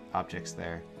data objects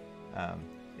there.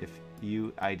 If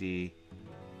UID,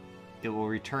 it will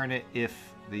return it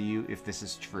if this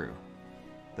is true,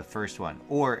 the first one,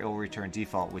 or it will return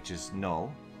default, which is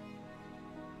null.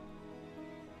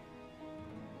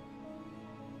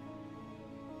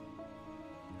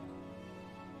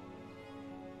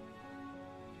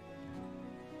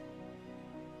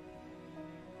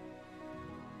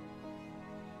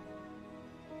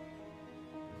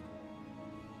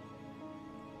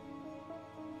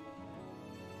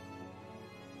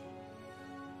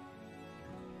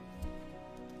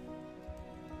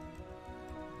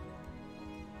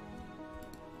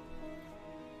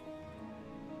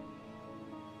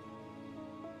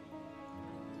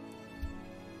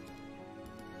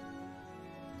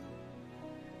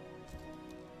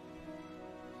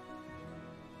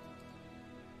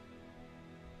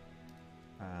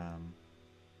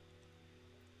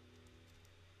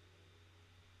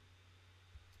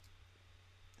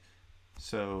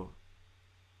 So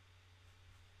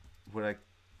what I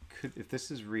could, if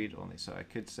this is read only, so I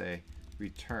could say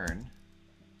return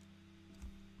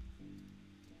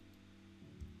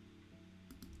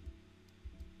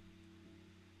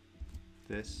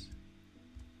this.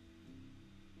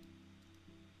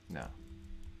 No,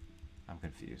 I'm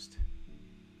confused.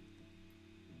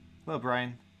 Hello,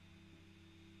 Brian.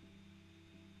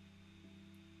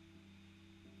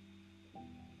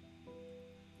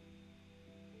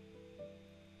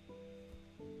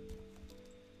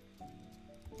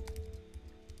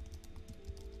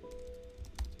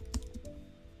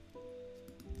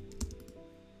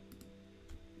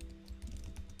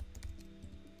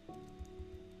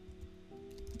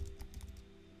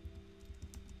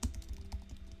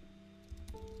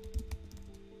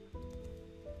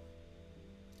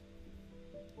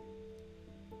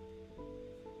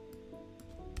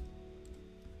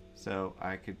 So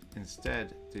I could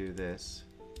instead do this,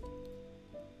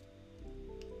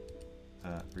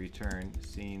 return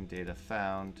scene data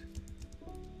found,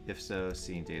 if so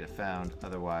scene data found,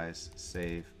 otherwise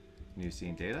save new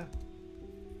scene data.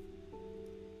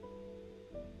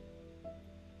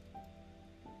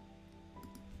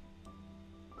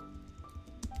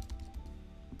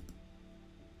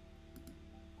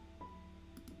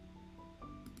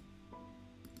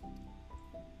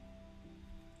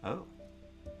 Oh.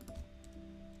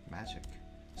 Magic.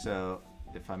 So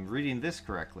if I'm reading this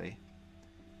correctly,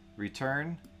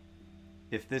 return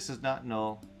if this is not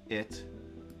null, it,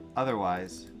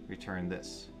 otherwise return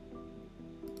this.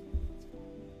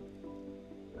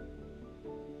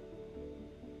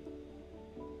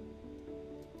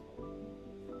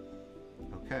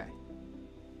 Okay.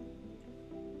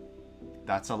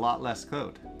 That's a lot less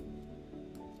code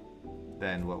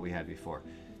than what we had before.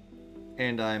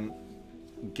 And I'm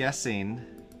guessing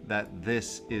that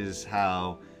this is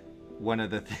how one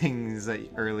of the things that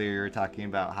earlier you were talking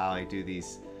about, how I do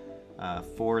these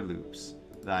for loops,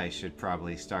 that I should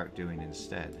probably start doing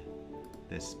instead.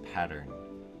 This pattern.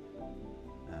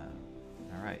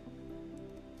 All right.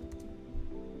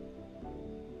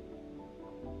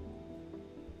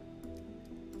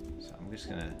 So I'm just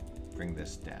gonna bring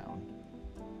this down.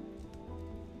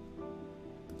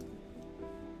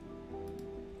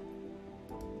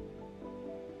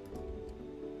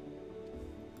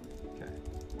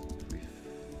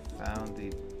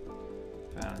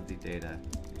 Found the data,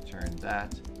 return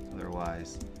that,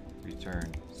 otherwise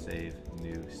return save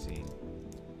new scene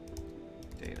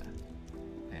data.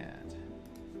 And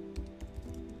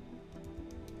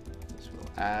this will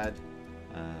add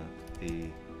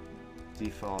the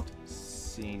default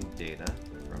scene data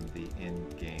from the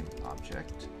in-game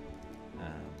object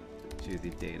to the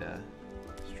data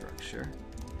structure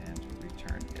and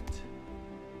return it.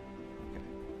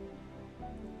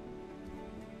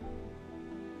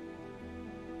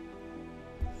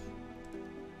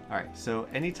 All right, so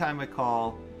anytime I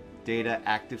call data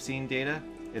active scene data,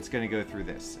 it's going to go through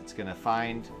this. It's going to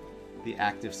find the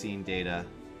active scene data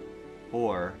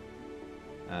or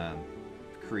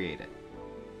create it.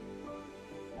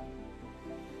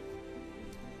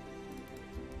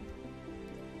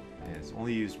 And it's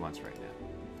only used once right now.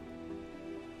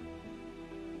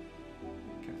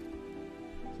 Okay.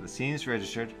 So the scene is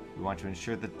registered. We want to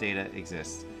ensure that data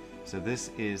exists. So this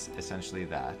is essentially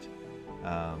that.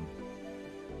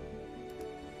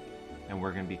 And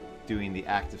we're going to be doing the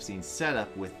active scene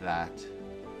setup with that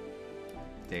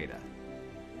data.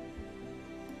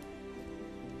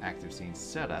 Active scene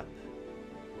setup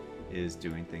is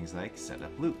doing things like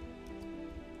setup loop.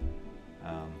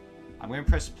 I'm going to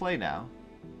press play now.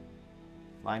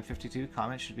 Line 52,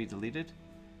 comment should be deleted.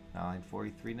 Now line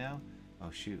 43 now. Oh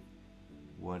shoot.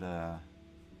 What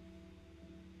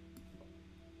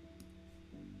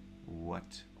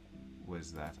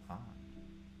was that on?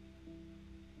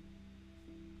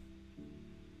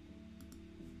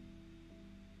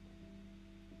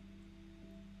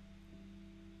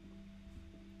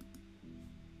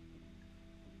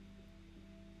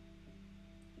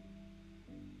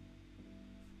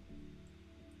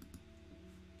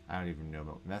 I don't even know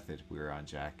what method we were on,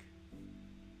 Jack.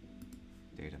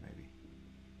 Data, maybe.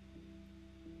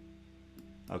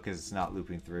 Oh, because it's not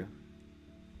looping through.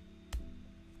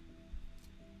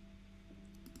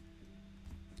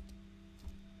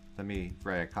 Let me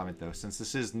write a comment, though. Since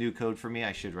this is new code for me,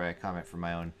 I should write a comment for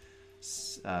my own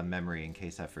memory in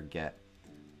case I forget.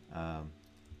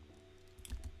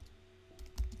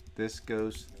 This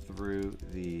goes through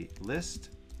the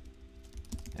list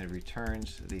and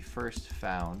returns the first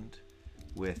found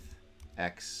with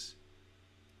x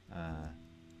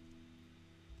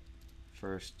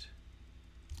first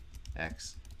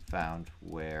x found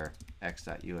where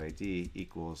x.uid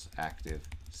equals active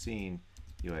scene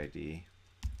UID,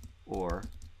 or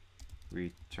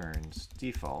returns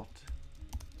default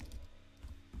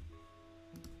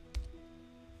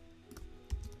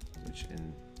which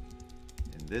in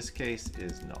this case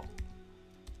is null.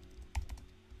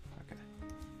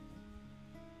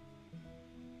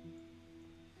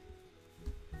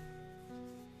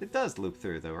 It does loop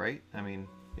through though, right? I mean,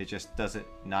 it just does it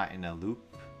not in a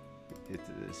loop. It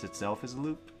itself is a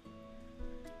loop.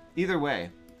 Either way,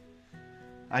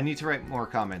 I need to write more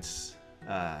comments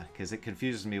because it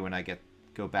confuses me when I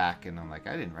go back and I'm like,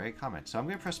 I didn't write a comment. So I'm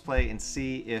going to press play and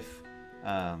see if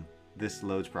this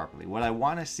loads properly. What I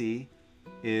want to see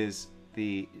is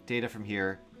the data from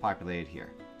here populated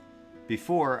here.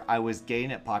 Before, I was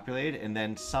getting it populated and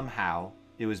then somehow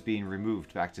it was being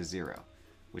removed back to 0.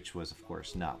 Which was, of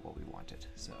course, not what we wanted.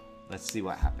 So let's see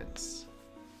what happens.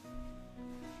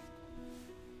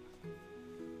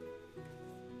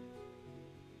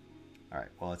 All right,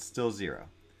 well, it's still 0.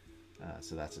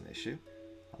 So that's an issue.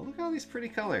 Oh, look at all these pretty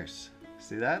colors.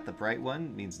 See that? The bright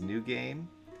one means new game.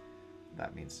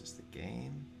 That means just the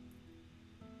game.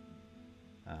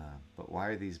 But why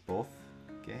are these both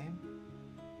game?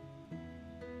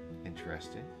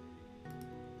 Interesting.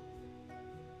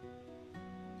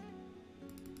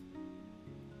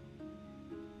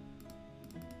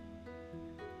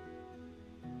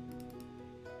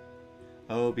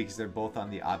 Oh, because they're both on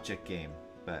the object game,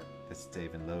 but this to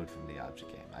even load from the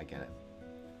object game. I get it.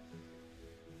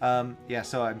 Yeah,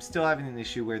 so I'm still having an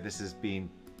issue where this is being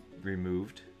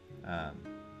removed.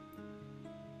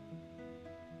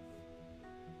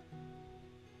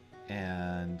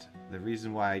 And the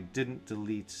reason why I didn't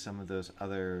delete some of those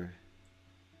other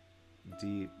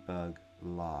debug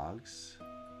logs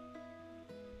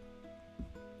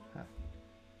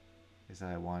is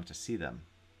that I wanted to see them.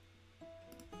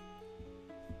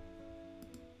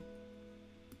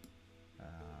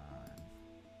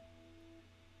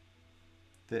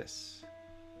 This.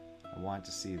 I want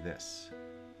to see this.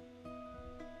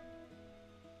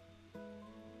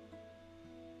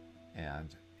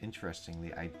 And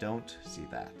interestingly, I don't see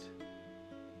that.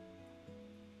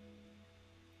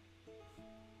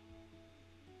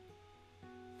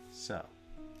 So.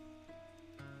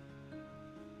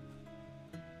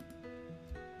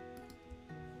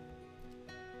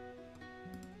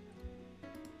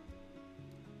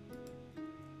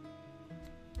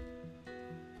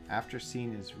 After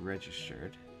scene is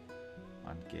registered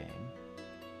on game,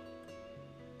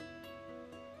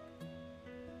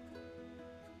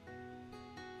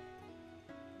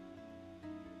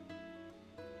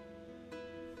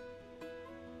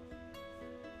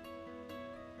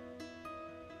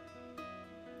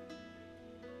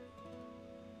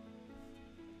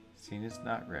 scene is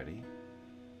not ready.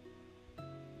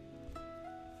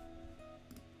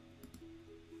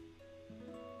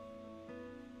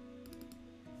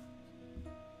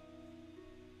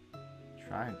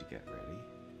 Trying to get ready.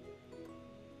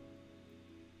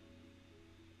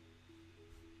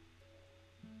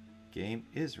 Game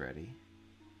is ready.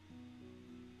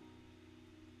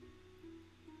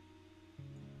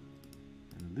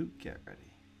 And loot get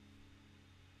ready.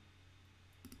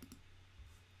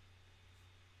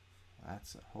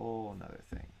 That's a whole nother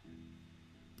thing.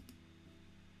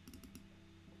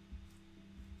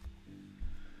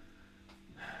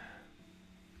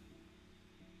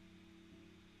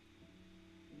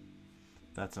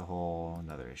 That's a whole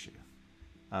nother issue.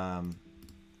 Okay,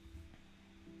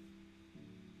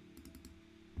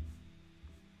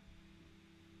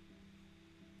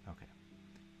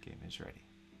 game is ready.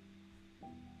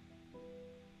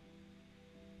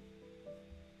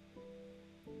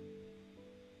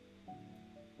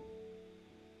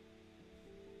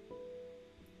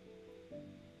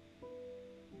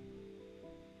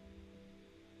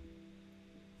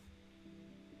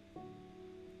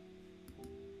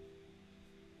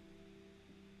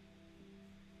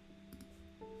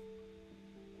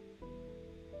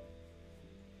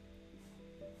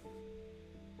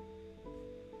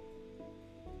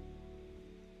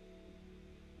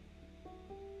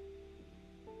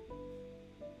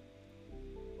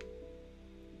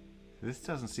 This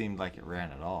doesn't seem like it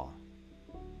ran at all.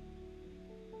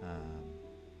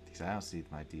 Because I don't see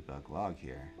my debug log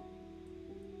here.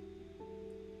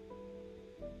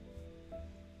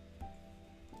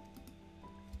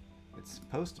 It's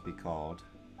supposed to be called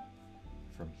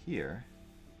from here.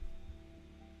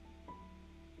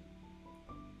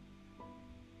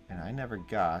 And I never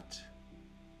got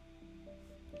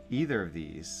either of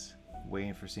these,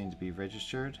 waiting for scene to be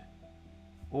registered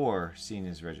or scene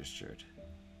is registered.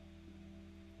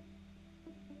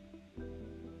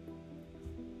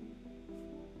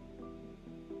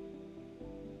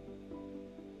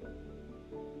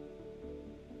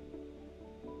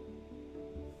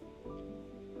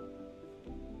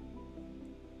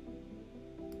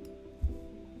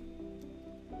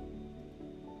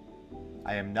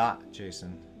 I am not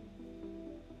Jason.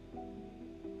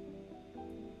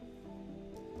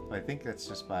 I think that's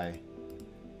just by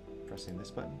pressing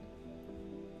this button.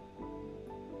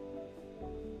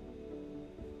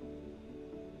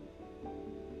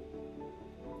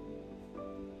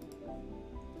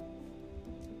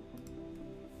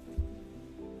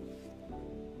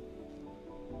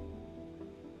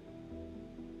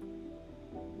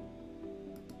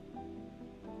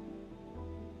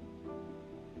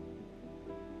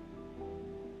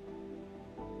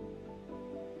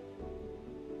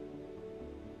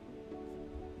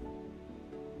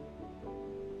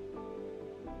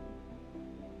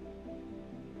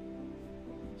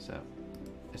 So,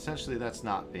 essentially that's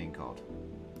not being called.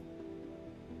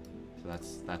 So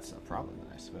that's a problem,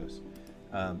 I suppose.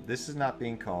 This is not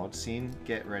being called. Scene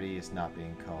get ready is not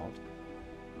being called.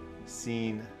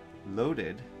 Scene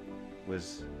loaded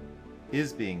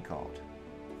is being called.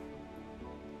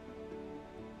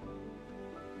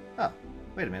 Oh,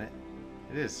 wait a minute.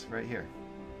 It is right here.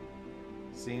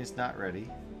 Scene is not ready.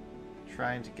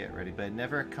 Trying to get ready, but it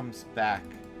never comes back.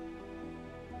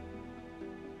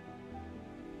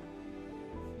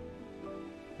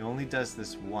 It only does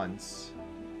this once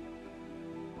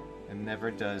and never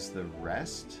does the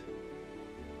rest.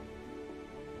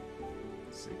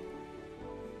 Let's see.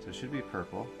 So it should be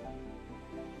purple.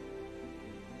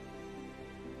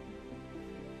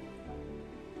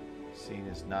 Scene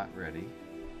is not ready.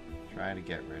 Trying to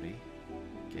get ready.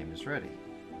 Game is ready.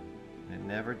 And it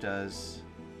never does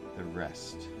the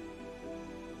rest.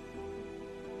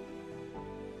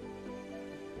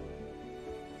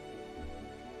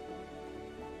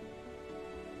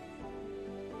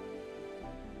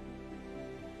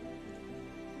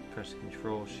 Press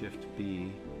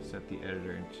Control-Shift-B, set the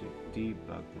editor into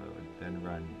debug mode, then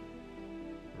run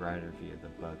Rider via the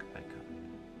bug icon.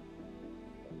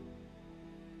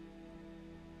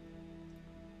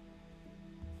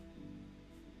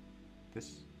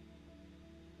 This?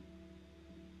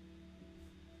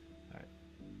 Alright.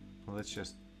 Well, let's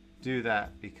just do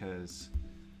that because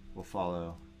we'll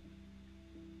follow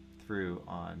through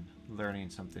on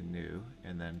learning something new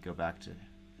and then go back to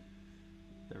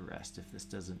the rest if this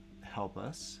doesn't help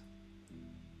us.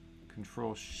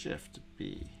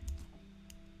 Control-Shift-B.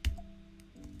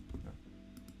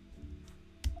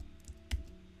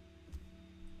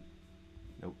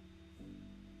 Nope.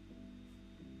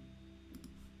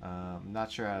 I'm not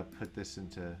sure how to put this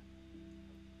into...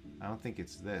 I don't think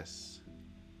it's this.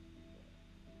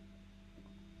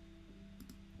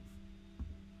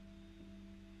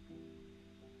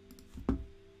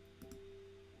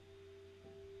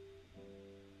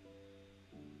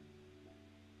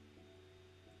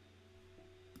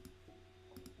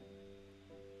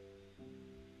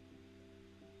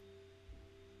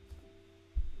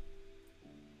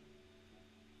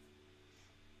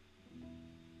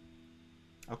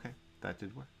 Okay, that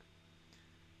did work.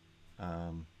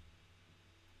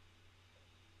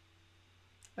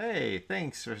 Hey,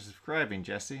 thanks for subscribing,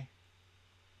 Jesse.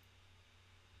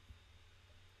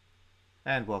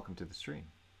 And welcome to the stream.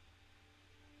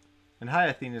 And hi,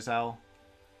 Athena's Owl.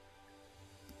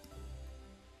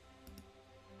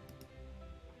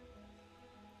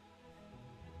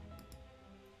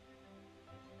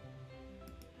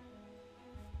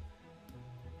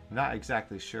 I'm not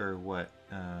exactly sure what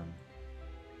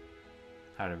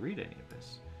how to read any of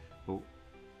this. But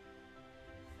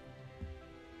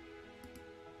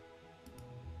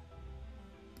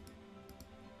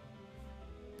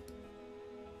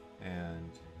and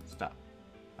stop.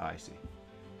 Oh, I see.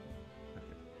 Okay.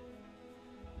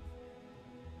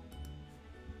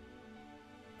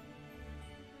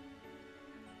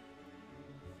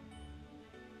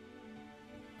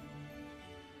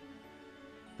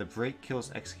 The break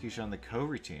kills execution on the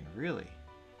coroutine. Really?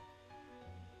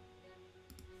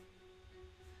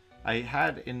 I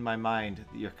had in my mind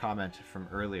your comment from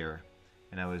earlier,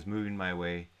 and I was moving my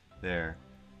way there.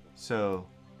 So,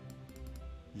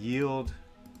 yield,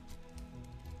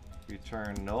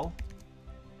 return null,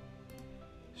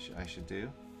 I should do.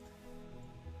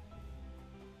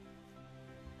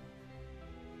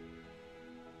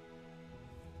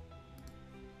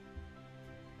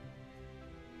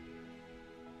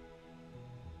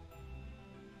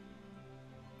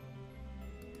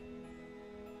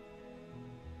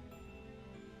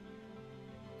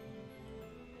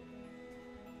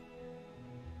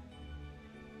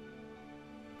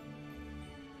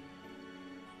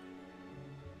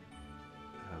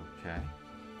 Okay.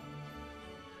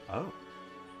 Oh.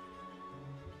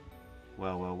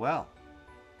 Well, well, well.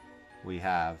 We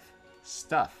have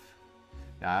stuff.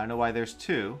 Now, I don't know why there's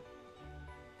two.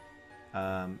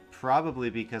 Probably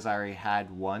because I already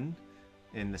had one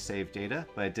in the save data,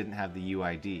 but it didn't have the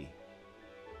UID.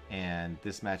 And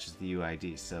this matches the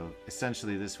UID. So,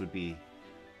 essentially, this would be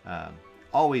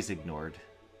always ignored.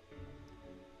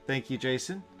 Thank you,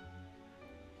 Jason.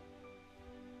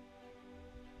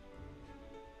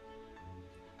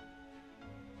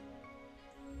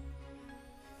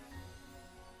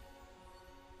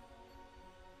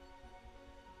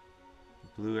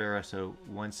 Blue arrow, so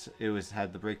once it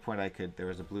had the breakpoint, there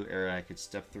was a blue arrow, I could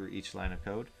step through each line of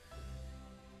code.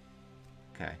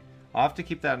 Okay, I'll have to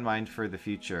keep that in mind for the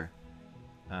future.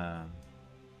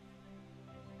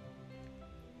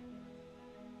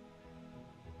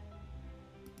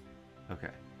 Okay.